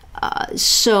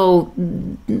 So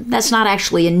that's not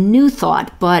actually a new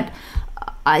thought, but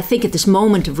I think at this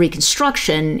moment of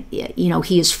Reconstruction,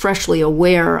 he is freshly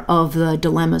aware of the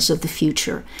dilemmas of the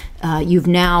future. You've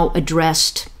now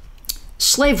addressed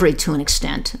slavery to an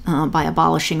extent by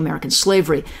abolishing American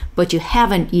slavery, but you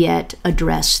haven't yet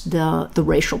addressed the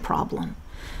racial problem.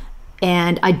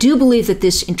 And I do believe that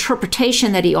this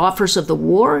interpretation that he offers of the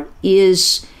war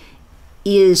is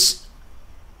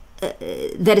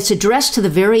that it's addressed to the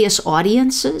various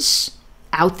audiences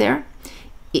out there.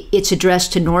 It's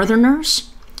addressed to Northerners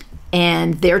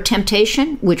and their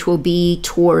temptation, which will be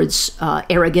towards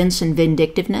arrogance and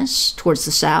vindictiveness towards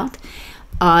the South.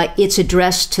 It's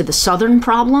addressed to the Southern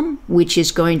problem, which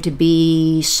is going to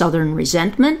be Southern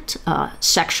resentment,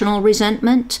 sectional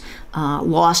resentment,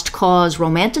 lost cause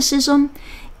romanticism,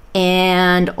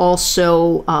 and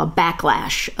also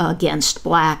backlash against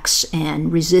blacks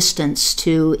and resistance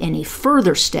to any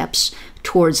further steps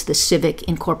towards the civic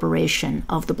incorporation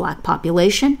of the black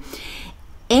population.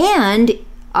 And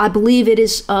I believe it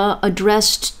is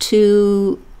addressed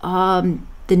to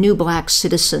the new black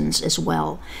citizens as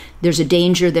well. There's a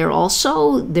danger there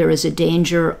also. There is a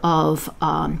danger of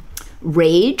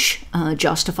rage,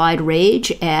 justified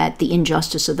rage at the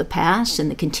injustice of the past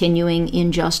and the continuing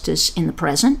injustice in the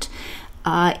present,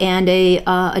 and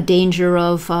a danger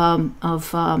of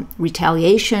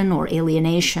retaliation or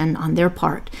alienation on their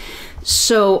part.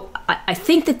 So I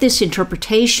think that this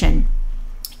interpretation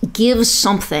gives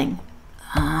something,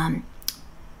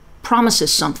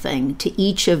 promises something to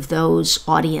each of those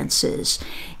audiences,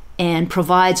 and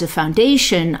provides a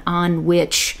foundation on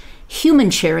which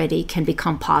human charity can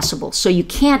become possible. So you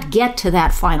can't get to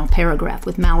that final paragraph,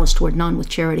 with malice toward none, with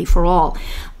charity for all,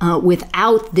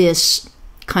 without this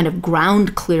kind of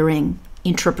ground clearing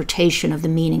interpretation of the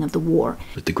meaning of the war.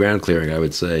 But the ground clearing, I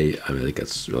would say, I think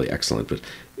that's really excellent, but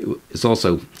it's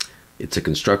also, it's a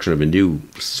construction of a new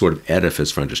sort of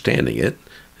edifice for understanding it,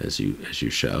 as you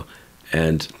show,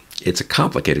 and it's a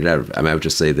complicated edifice. I would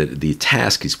just say that the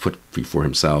task he's put before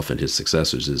himself and his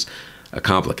successors is a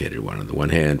complicated one. On the one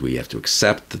hand, we have to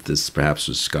accept that this perhaps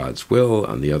was God's will.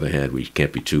 On the other hand, we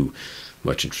can't be too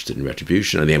much interested in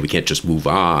retribution. On the other hand, we can't just move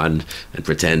on and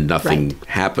pretend nothing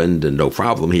happened and no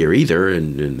problem here either.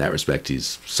 And in that respect,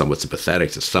 he's somewhat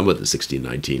sympathetic to some of the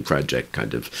 1619 Project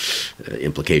kind of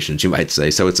implications, you might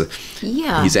say. So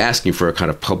he's asking for a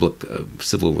kind of public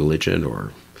civil religion,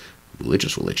 or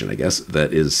religious religion, I guess,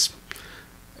 that is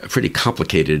a pretty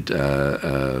complicated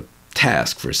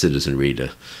task for citizenry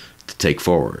to take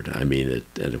forward. I mean,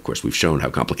 and of course, we've shown how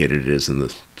complicated it is in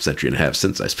the century and a half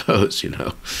since, I suppose,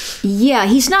 Yeah,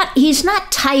 he's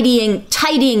not tidying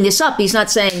this up. He's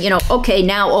not saying, okay,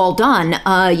 now all done.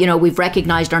 We've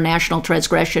recognized our national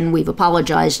transgression, we've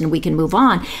apologized, and we can move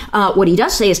on. What he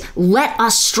does say is, let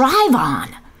us strive on.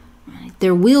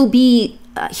 There will be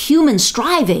human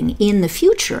striving in the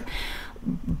future.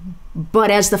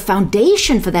 But as the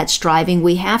foundation for that striving,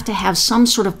 we have to have some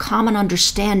sort of common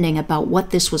understanding about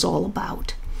what this was all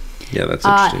about. Yeah, that's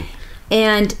interesting.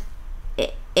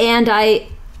 And I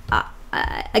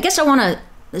guess I want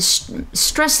to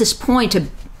stress this point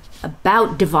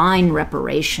about divine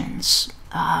reparations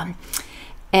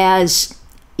as,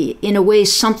 in a way,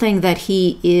 something that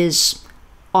he is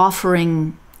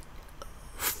offering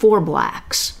for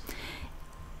blacks.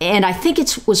 And I think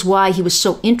it was why he was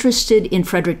so interested in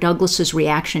Frederick Douglass's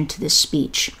reaction to this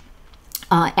speech.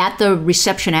 At the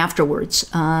reception afterwards,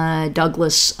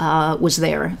 Douglass was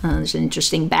there. There's an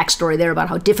interesting backstory there about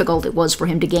how difficult it was for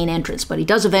him to gain entrance, but he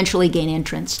does eventually gain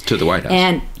entrance. To the White House.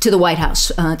 And to the White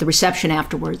House, at the reception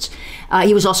afterwards.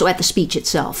 He was also at the speech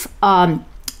itself. And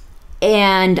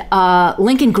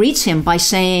Lincoln greets him by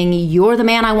saying, "You're the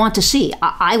man I want to see.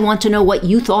 I want to know what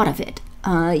you thought of it.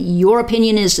 Your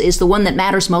opinion is the one that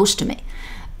matters most to me."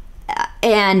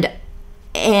 And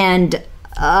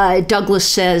Douglass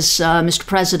says, "Mr.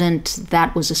 President,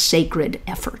 that was a sacred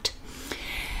effort."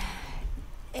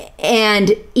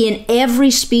 And in every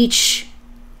speech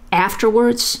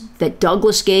afterwards that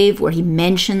Douglass gave where he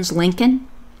mentions Lincoln,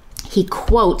 he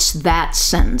quotes that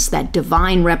sentence, that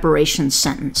divine reparations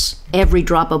sentence. "Every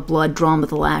drop of blood drawn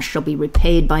with the lash shall be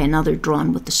repaid by another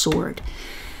drawn with the sword."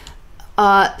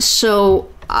 So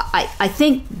I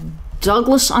think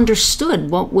Douglass understood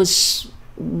what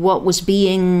was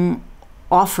being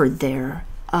offered there.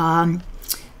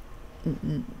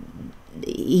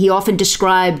 He often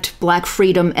described black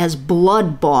freedom as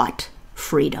blood-bought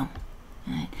freedom.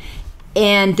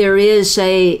 And there is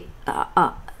a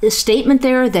statement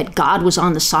there that God was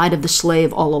on the side of the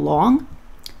slave all along.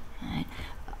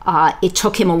 It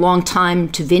took him a long time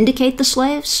to vindicate the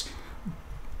slaves.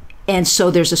 And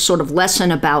so there's a sort of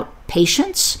lesson about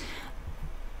patience.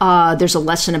 There's a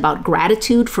lesson about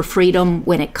gratitude for freedom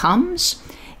when it comes.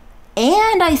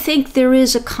 And I think there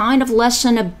is a kind of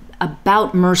lesson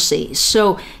about mercy.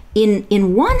 So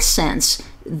in one sense,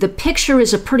 the picture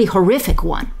is a pretty horrific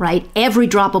one, right? Every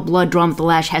drop of blood drawn with the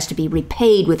lash has to be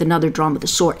repaid with another drawn with the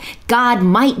sword. God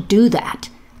might do that.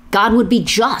 God would be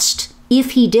just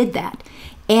if he did that.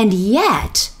 And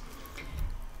yet,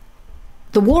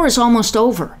 the war is almost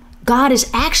over. God is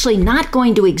actually not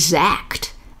going to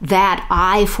exact that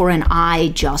eye for an eye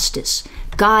justice.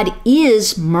 God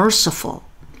is merciful.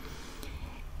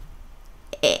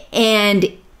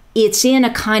 And it's in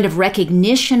a kind of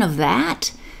recognition of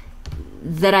that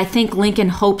I think Lincoln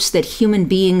hopes that human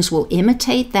beings will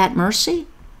imitate that mercy,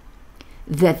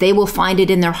 that they will find it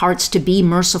in their hearts to be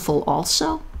merciful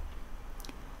also.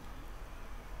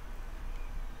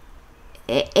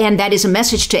 And that is a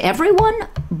message to everyone,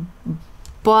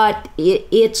 but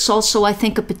it's also, I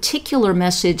think, a particular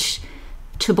message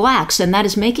to blacks, and that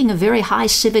is making a very high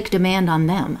civic demand on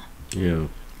them. Yeah.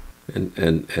 And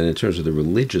in terms of the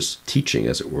religious teaching,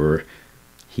 as it were,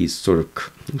 he's sort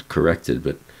of corrected,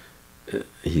 but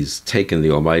he's taken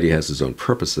the Almighty has his own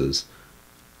purposes,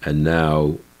 and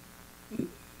now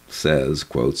says,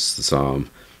 quotes the Psalm,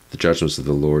 the judgments of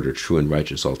the Lord are true and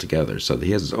righteous altogether. So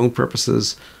he has his own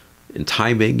purposes in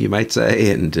timing, you might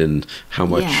say, and in how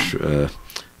much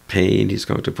pain he's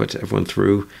going to put everyone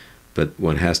through. But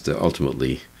one has to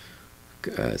ultimately,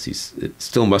 it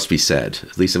still must be said,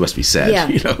 at least it must be said,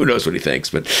 who knows what he thinks,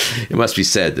 but it must be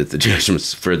said that the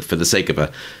judgments, for the sake of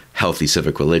a healthy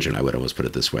civic religion, I would almost put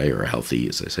it this way, or a healthy,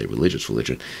 as I say, religious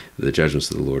religion, the judgments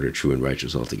of the Lord are true and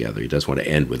righteous altogether. He does want to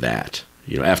end with that.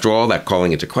 After all that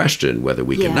calling into question whether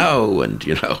we can know, and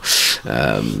so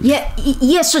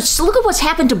look at what's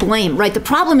happened to blame, right? The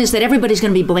problem is that everybody's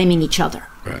going to be blaming each other.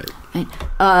 Right.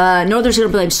 Northerners are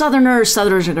going to blame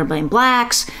Southerners are going to blame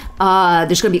blacks.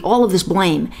 There's going to be all of this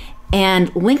blame.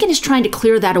 And Lincoln is trying to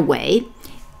clear that away.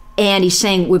 And he's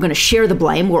saying we're going to share the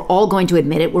blame. We're all going to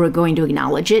admit it. We're going to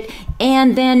acknowledge it.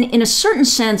 And then in a certain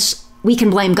sense, we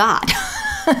can blame God.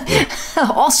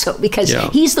 Also, because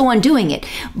he's the one doing it.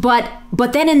 But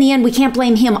then in the end, we can't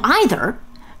blame him either,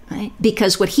 right?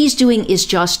 Because what he's doing is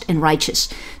just and righteous.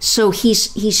 So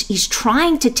he's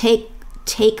trying to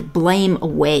take blame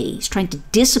away. He's trying to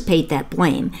dissipate that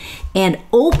blame and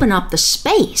open up the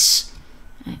space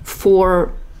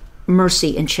for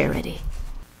mercy and charity.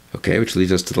 Okay, which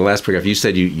leads us to the last paragraph. You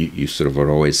said you sort of would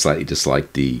always slightly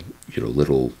dislike the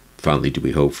little fondly do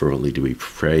we hope, fervently do we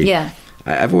pray. Yeah.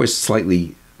 I've always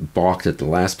slightly balked at the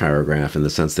last paragraph in the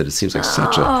sense that it seems like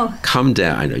such a come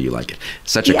down. I know you like it.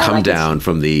 Such a come down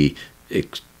from the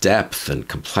depth and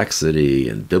complexity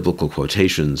and biblical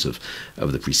quotations of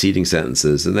the preceding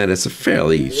sentences, and then it's a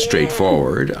fairly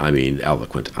straightforward. I mean,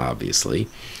 eloquent, obviously.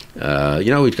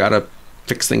 We've got to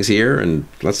fix things here, and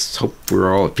let's hope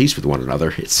we're all at peace with one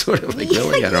another. It's sort of like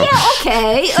really,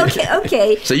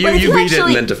 okay. So you read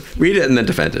it and then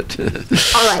defend it.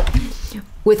 All right.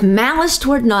 With malice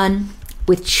toward none,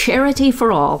 with charity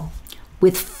for all,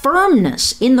 with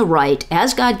firmness in the right,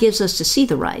 as God gives us to see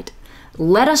the right,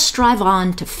 let us strive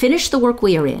on to finish the work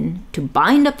we are in, to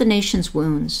bind up the nation's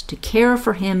wounds, to care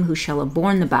for him who shall have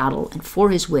borne the battle, and for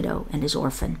his widow and his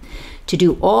orphan, to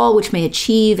do all which may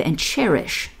achieve and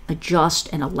cherish a just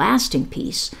and a lasting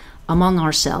peace among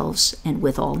ourselves and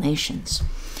with all nations.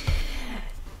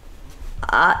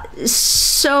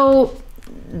 So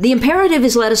the imperative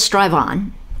is let us strive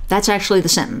on. That's actually the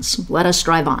sentence, let us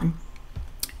strive on.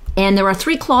 And there are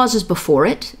 3 clauses before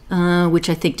it, which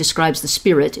I think describes the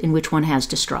spirit in which one has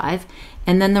to strive.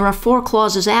 And then there are 4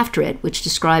 clauses after it, which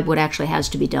describe what actually has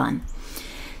to be done.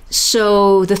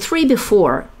 So the 3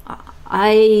 before,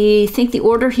 I think the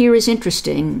order here is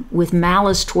interesting, with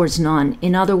malice towards none.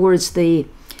 In other words, the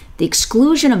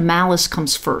exclusion of malice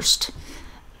comes first.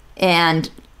 And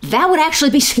that would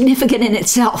actually be significant in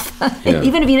itself,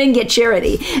 even if you didn't get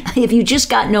charity, if you just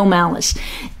got no malice.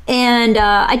 And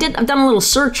I've done a little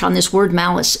search on this word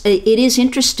malice. It is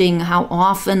interesting how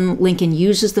often Lincoln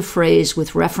uses the phrase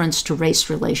with reference to race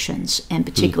relations, and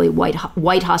particularly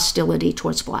white hostility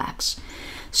towards blacks.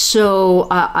 So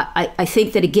I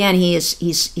think that, again,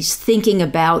 he's thinking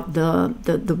about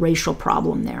the racial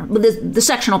problem there, the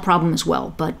sectional problem as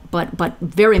well, but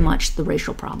very much the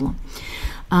racial problem.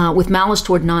 With malice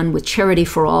toward none, with charity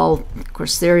for all. Of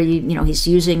course, there he's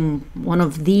using one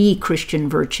of the Christian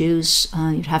virtues.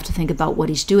 You'd have to think about what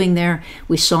he's doing there.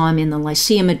 We saw him in the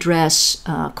Lyceum address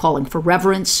calling for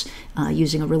reverence,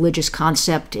 using a religious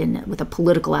concept with a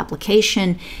political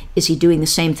application. Is he doing the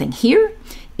same thing here?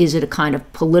 Is it a kind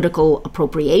of political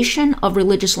appropriation of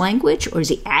religious language, or is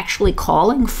he actually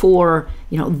calling for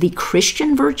the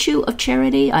Christian virtue of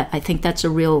charity? I think that's a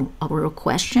real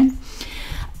question.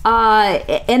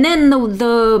 And then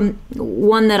the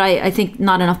one that I think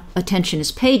not enough attention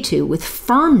is paid to, with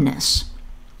firmness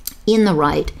in the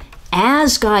right,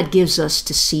 as God gives us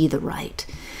to see the right.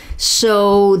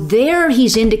 So there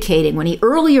he's indicating, when he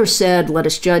earlier said, let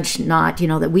us judge not,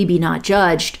 that we be not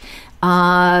judged,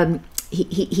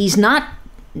 he's not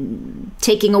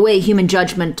taking away human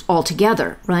judgment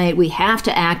altogether, right? We have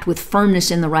to act with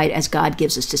firmness in the right as God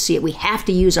gives us to see it. We have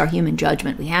to use our human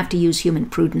judgment. We have to use human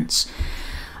prudence.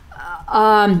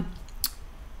 But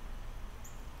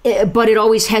it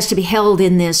always has to be held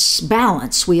in this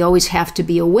balance. We always have to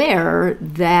be aware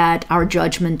that our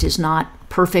judgment is not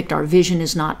perfect, our vision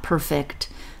is not perfect.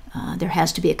 There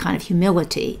has to be a kind of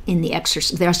humility in the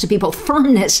exercise. There has to be both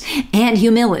firmness and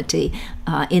humility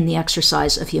in the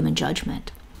exercise of human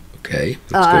judgment. Okay,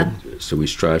 that's good. So we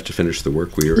strive to finish the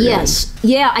work we are in. Yes.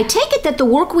 Yeah, I take it that the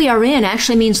work we are in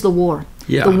actually means the war.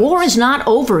 Yeah. The war is not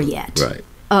over yet. Right.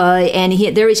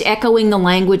 And there he's echoing the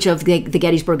language of the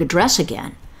Gettysburg Address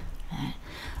again.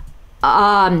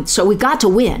 So we've got to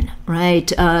win, right?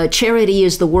 Charity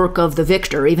is the work of the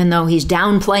victor, even though he's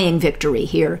downplaying victory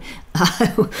here.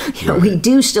 We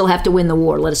do still have to win the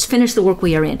war. Let us finish the work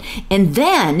we are in. And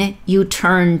then you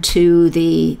turn to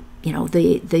the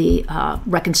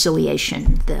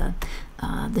reconciliation,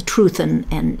 the truth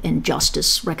and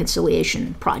justice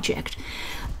reconciliation project.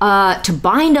 To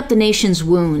bind up the nation's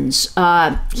wounds.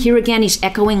 Here again, he's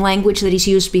echoing language that he's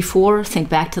used before. Think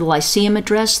back to the Lyceum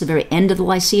Address, the very end of the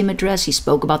Lyceum Address. He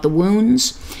spoke about the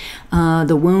wounds of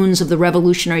the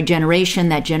revolutionary generation,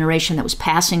 that generation that was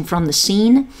passing from the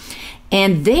scene.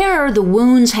 And there, the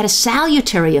wounds had a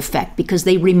salutary effect because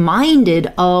they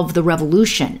reminded of the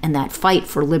revolution and that fight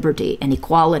for liberty and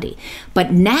equality.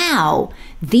 But now,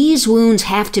 these wounds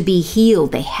have to be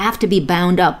healed. They have to be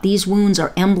bound up. These wounds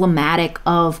are emblematic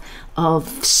of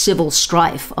civil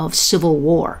strife, of civil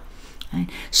war. Right?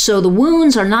 So the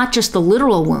wounds are not just the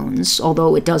literal wounds,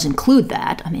 although it does include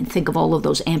that. I mean, think of all of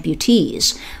those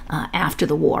amputees after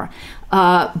the war.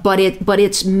 But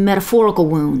it's metaphorical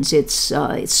wounds. It's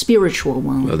spiritual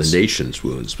wounds. Well, the nation's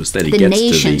wounds, but then he gets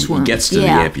to the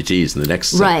amputees in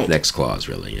the next clause,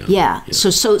 really. Yeah.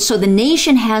 So the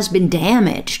nation has been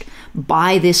damaged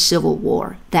by this civil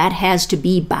war. That has to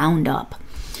be bound up.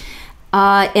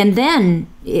 And then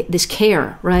this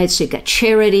care, right? So you've got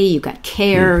charity, you've got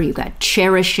care, you've got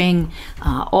cherishing,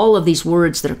 all of these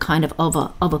words that are kind of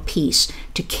a piece.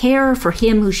 To care for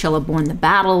him who shall have borne the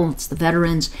battle, it's the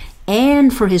veterans,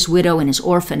 and for his widow and his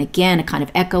orphan. Again, a kind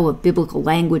of echo of biblical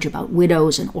language about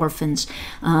widows and orphans.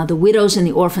 The widows and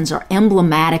the orphans are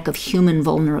emblematic of human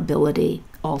vulnerability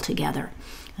altogether.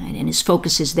 And his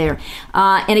focus is there.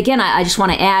 And again, I just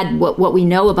want to add what we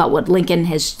know about what Lincoln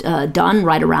has done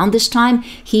right around this time.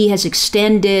 He has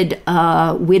extended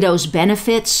widows'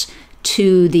 benefits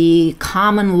to the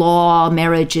common law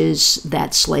marriages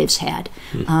that slaves had.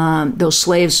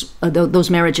 Those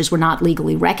marriages were not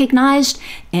legally recognized,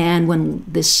 and when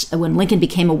Lincoln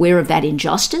became aware of that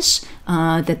injustice,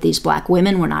 that these black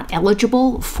women were not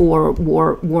eligible for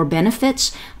war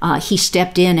benefits, he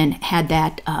stepped in and had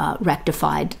that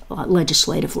rectified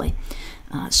legislatively.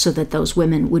 So that those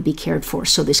women would be cared for.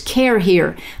 So this care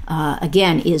here,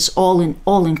 again, is all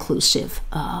inclusive,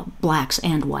 blacks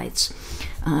and whites.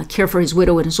 Care for his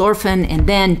widow and his orphan, and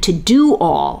then to do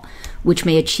all which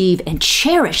may achieve and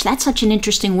cherish. That's such an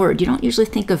interesting word. You don't usually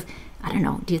think of,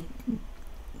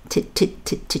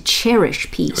 to cherish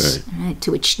peace,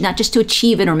 right? Not just to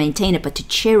achieve it or maintain it, but to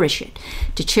cherish it,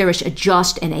 to cherish a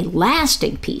just and a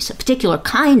lasting peace, a particular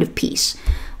kind of peace.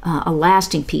 A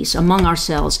lasting peace among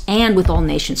ourselves and with all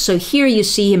nations. So here you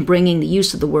see him bringing the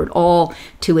use of the word all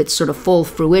to its sort of full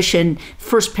fruition.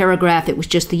 First paragraph, it was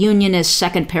just the Unionists.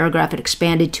 Second paragraph, it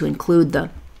expanded to include the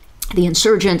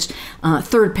insurgents.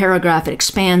 Third paragraph, it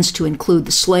expands to include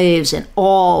the slaves and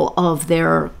all of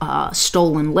their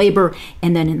stolen labor.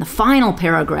 And then in the final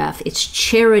paragraph, it's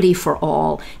charity for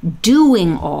all,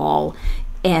 doing all,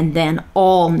 and then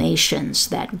all nations,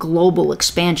 that global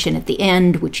expansion at the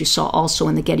end, which you saw also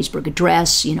in the Gettysburg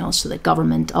Address, so that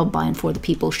government of, by, and for the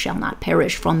people shall not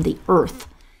perish from the earth.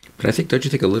 But I think, don't you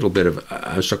think a little bit of,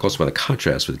 I was struck also by the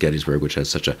contrast with Gettysburg, which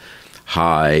has such a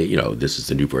high, this is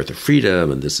the new birth of freedom,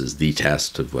 and this is the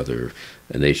test of whether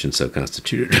a nation so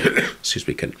constituted,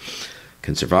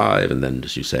 can survive. And then,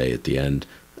 as you say, at the end,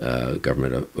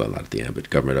 government of, well, not at the end,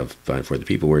 but government of, by, and for the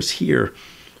people. Whereas here,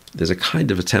 there's a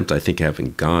kind of attempt, I think,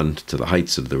 having gone to the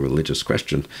heights of the religious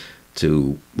question,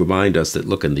 to remind us that,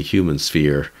 look, in the human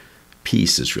sphere,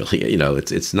 peace is really,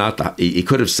 it's not he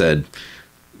could have said,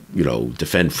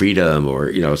 defend freedom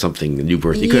or, something, new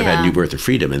birth. He could have had new birth of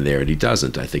freedom in there, and he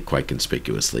doesn't, I think, quite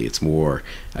conspicuously. It's more,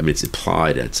 it's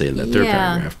implied, I'd say, in that third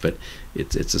paragraph, but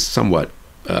it's a somewhat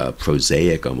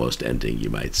prosaic almost ending, you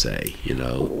might say,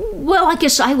 Well, I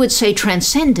guess I would say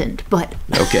transcendent, but...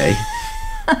 Okay.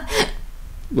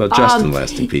 Well, just and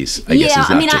lasting peace. I guess it's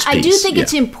not just peace. I do think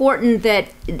it's important that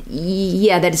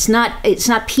that it's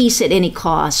not peace at any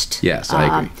cost. Yes,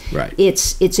 I agree. Right.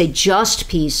 It's a just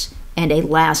peace and a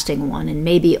lasting one, and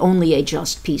maybe only a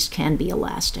just peace can be a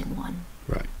lasting one.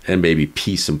 Right, and maybe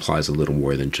peace implies a little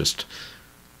more than just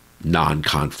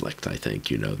non-conflict. I think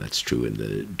that's true in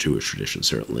the Jewish tradition.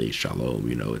 Certainly,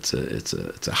 shalom. It's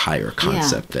a higher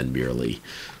concept than merely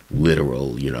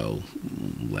literal,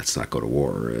 let's not go to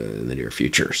war in the near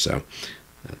future. So,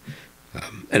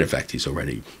 and in fact, he's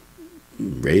already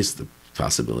raised the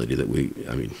possibility that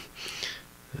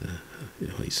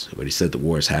what he said, the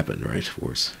wars happen, right?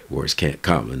 Wars can't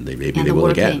come, and maybe they will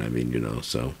again. I mean,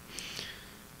 so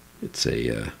it's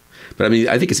but I mean,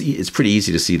 I think it's pretty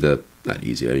easy to see not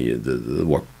easy. I mean, the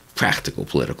more practical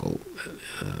political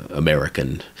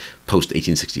American post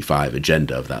 1865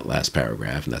 agenda of that last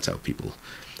paragraph, and that's how people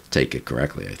take it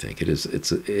correctly. I think trying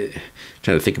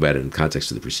to think about it in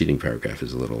context of the preceding paragraph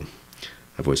is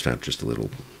I've always found just a little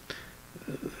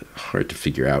hard to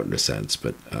figure out in a sense,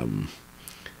 but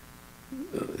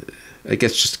I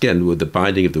guess just again with the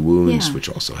binding of the wounds, which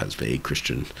also has vague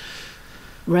Christian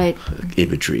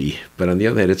imagery, but on the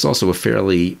other hand, it's also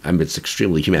it's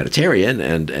extremely humanitarian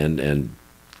and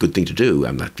good thing to do.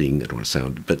 I don't want to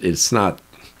sound, but it's not.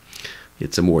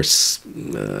 It's a more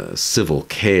civil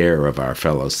care of our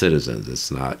fellow citizens. It's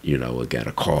not, again,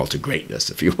 a call to greatness,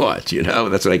 if you want.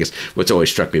 That's what I guess. What's always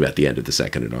struck me about the end of the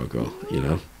second inaugural.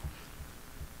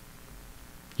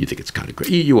 You think it's kind of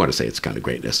great. You want to say it's kind of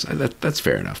greatness. That's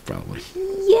fair enough, probably.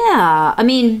 Yeah, I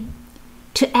mean,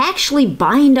 to actually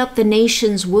bind up the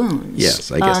nation's wounds.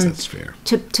 Yes, I guess that's fair.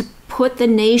 To put the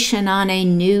nation on a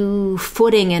new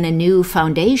footing and a new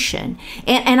foundation.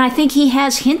 And I think he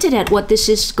has hinted at what this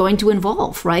is going to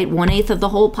involve, right? 1/8 of the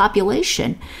whole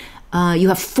population. You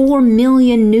have 4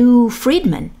 million new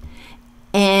freedmen,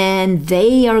 and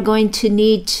they are going to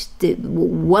need,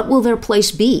 what will their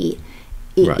place be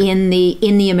in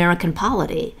the American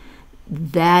polity?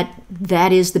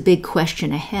 That is the big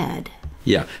question ahead.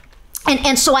 Yeah.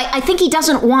 And so I think he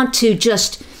doesn't want to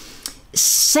just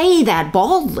say that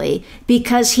baldly,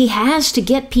 because he has to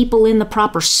get people in the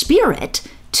proper spirit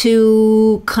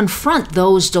to confront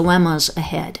those dilemmas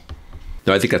ahead.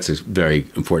 No, I think that's a very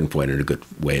important point and a good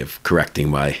way of correcting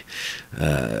my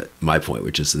point,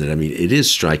 which is that, I mean, it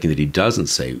is striking that he doesn't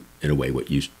say, in a way,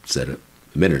 what you said a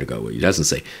minute ago. He doesn't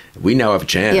say, we now have a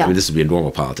chance. I mean, this would be a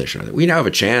normal politician. We now have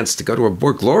a chance to go to a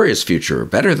more glorious future,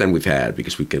 better than we've had,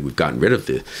 because we've gotten rid of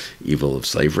the evil of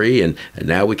slavery, and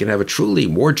now we can have a truly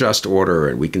more just order,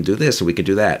 and we can do this and we can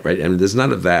do that, right? I mean, there's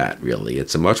none of that, really.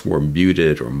 It's a much more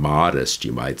muted or modest,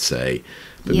 you might say.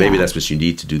 But maybe that's what you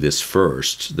need to do this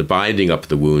first. The binding up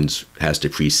the wounds has to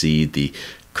precede the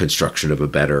construction of a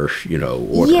better,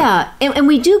 order. Yeah, and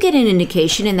we do get an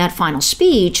indication in that final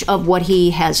speech of what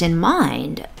he has in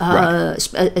mind,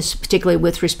 particularly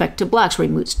with respect to blacks, where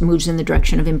he moves in the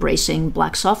direction of embracing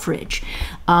black suffrage,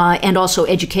 and also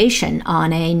education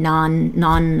on a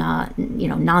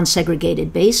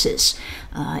non-segregated basis.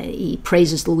 He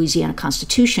praises the Louisiana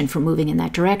Constitution for moving in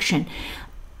that direction,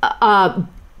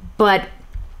 but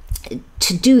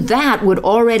to do that would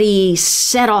already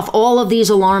set off all of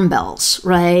these alarm bells,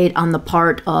 right, on the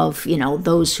part of,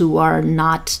 those who are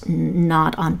not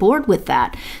on board with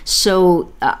that.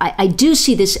 So I do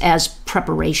see this as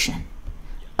preparation,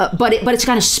 but it's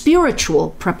kind of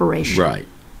spiritual preparation. Right.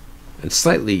 And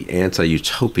slightly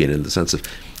anti-utopian in the sense of,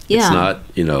 it's not,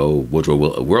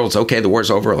 world's okay, the war's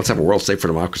over, let's have a world safe for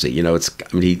democracy.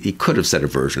 He could have said a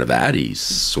version of that. He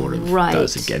sort of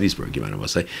does at Gettysburg, you might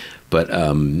almost say. But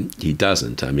he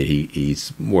doesn't. I mean,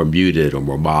 he's more muted or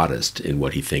more modest in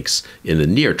what he thinks, in the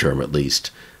near term at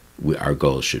least, our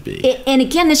goals should be. And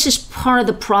again, this is part of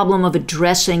the problem of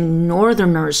addressing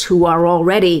Northerners who are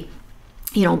already,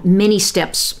 many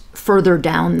steps further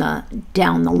down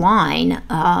the line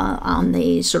on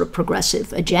the sort of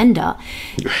progressive agenda,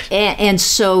 and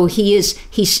so he's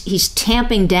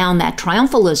tamping down that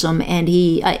triumphalism, and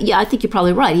I think you're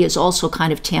probably right. He is also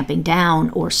kind of tamping down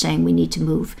or saying we need to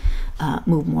move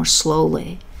more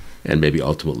slowly, and maybe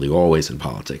ultimately always in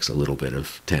politics a little bit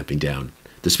of tamping down.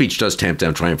 The speech does tamp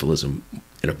down triumphalism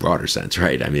in a broader sense,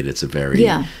 right? I mean, it's a very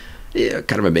kind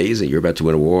of amazing. You're about to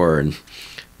win a war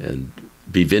and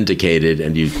be vindicated,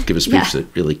 and you give a speech that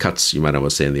really cuts, you might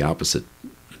almost say, in the opposite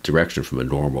direction from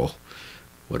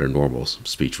what a normal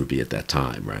speech would be at that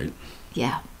time, right?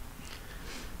 Yeah.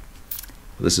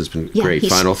 This has been great.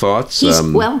 Final thoughts?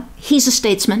 He's a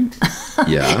statesman.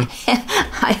 Yeah.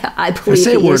 I believe I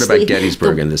say a word about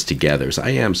Gettysburg and this together. So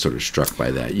I am sort of struck by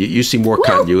that. You see more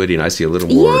continuity, and I see a little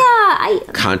more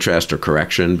contrast or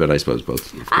correction, but I suppose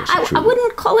both, of course, are true. I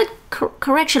wouldn't call it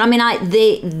correction. I mean,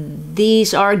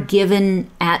 these are given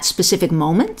at specific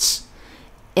moments,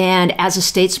 and as a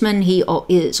statesman, he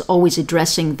is always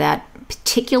addressing that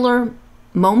particular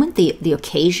moment, the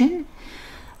occasion.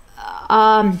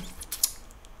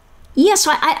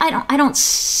 So I don't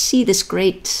see this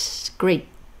great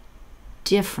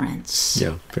difference.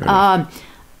 Yeah, fair enough.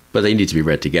 But they need to be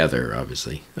read together,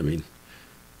 obviously. I mean,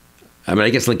 I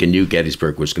guess Lincoln knew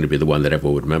Gettysburg was going to be the one that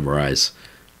everyone would memorize,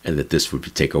 and that this would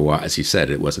take a while. As you said,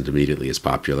 it wasn't immediately as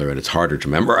popular, and it's harder to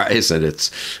memorize, and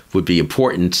it would be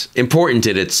important in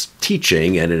its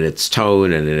teaching and in its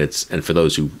tone and for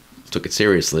those who took it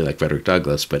seriously, like Frederick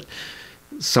Douglass, but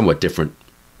somewhat different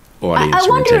audience. I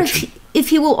wonder if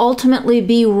he will ultimately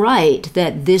be right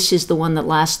that this is the one that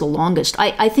lasts the longest.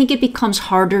 I think it becomes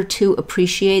harder to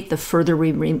appreciate the further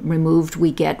removed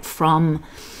we get from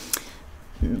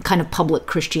kind of public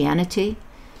Christianity.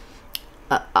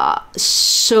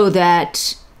 So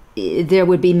that there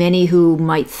would be many who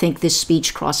might think this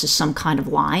speech crosses some kind of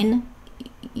line,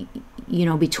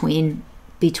 between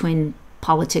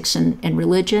politics and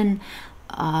religion.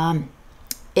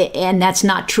 And that's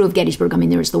not true of Gettysburg. I mean,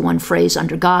 there's the one phrase,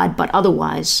 under God, but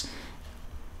otherwise,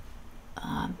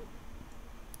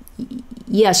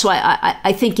 so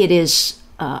I think it is,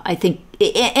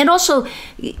 and also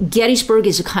Gettysburg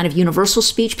is a kind of universal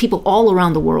speech. People all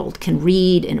around the world can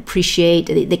read and appreciate.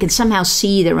 They can somehow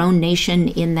see their own nation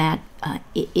in that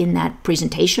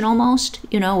presentation almost,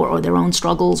 or their own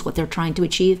struggles, what they're trying to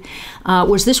achieve.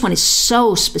 Whereas this one is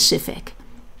so specific.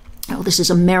 This is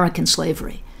American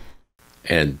slavery.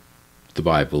 And the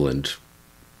Bible and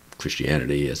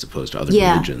Christianity as opposed to other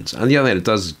religions. On the other hand, it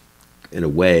does, in a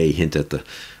way, hint at the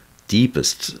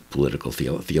deepest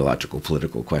theological,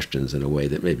 political questions in a way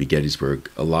that maybe Gettysburg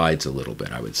elides a little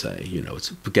bit, I would say.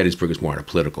 Gettysburg is more on a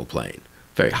political plane,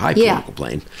 very high political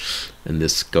plane, and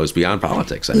this goes beyond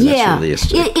politics. I mean, that's really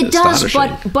it does,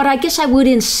 but I guess I would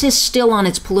insist still on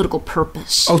its political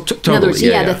purpose. Oh, totally. In other words,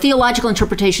 the theological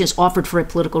interpretation is offered for a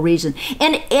political reason,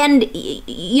 and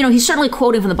he's certainly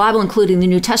quoting from the Bible, including the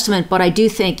New Testament. But I do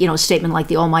think a statement like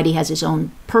the Almighty has His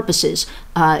own purposes.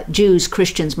 Jews,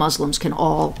 Christians, Muslims can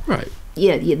all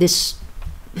this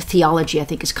theology, I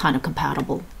think, is kind of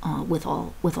compatible with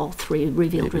all three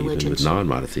revealed religions. Even with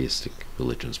non-monotheistic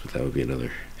religions, but that would be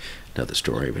another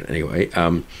story. But anyway,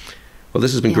 well,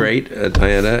 this has been great,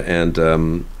 Diana,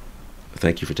 and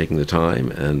thank you for taking the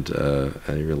time. And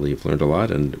I really have learned a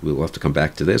lot, and we'll have to come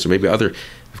back to this, or maybe other.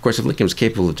 Of course, if Lincoln was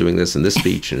capable of doing this in this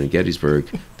speech and in Gettysburg,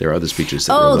 there are other speeches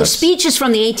that were less, the speeches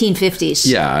from the 1850s.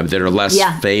 Yeah, that are less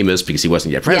famous because he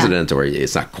wasn't yet president, or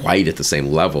it's not quite at the same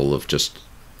level of just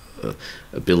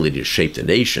ability to shape the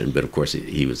nation, but of course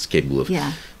he was capable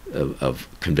of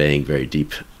conveying very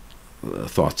deep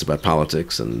thoughts about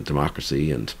politics and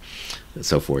democracy and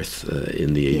so forth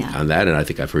on that. And I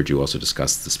think I've heard you also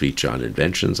discuss the speech on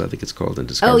inventions, I think it's called, and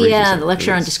discoveries. The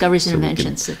lecture on discoveries and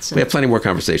inventions. We have plenty more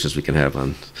conversations we can have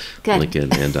on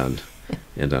Lincoln and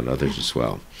on others as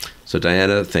well. So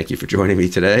Diana, thank you for joining me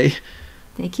today.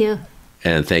 Thank you.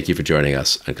 And thank you for joining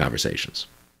us on Conversations.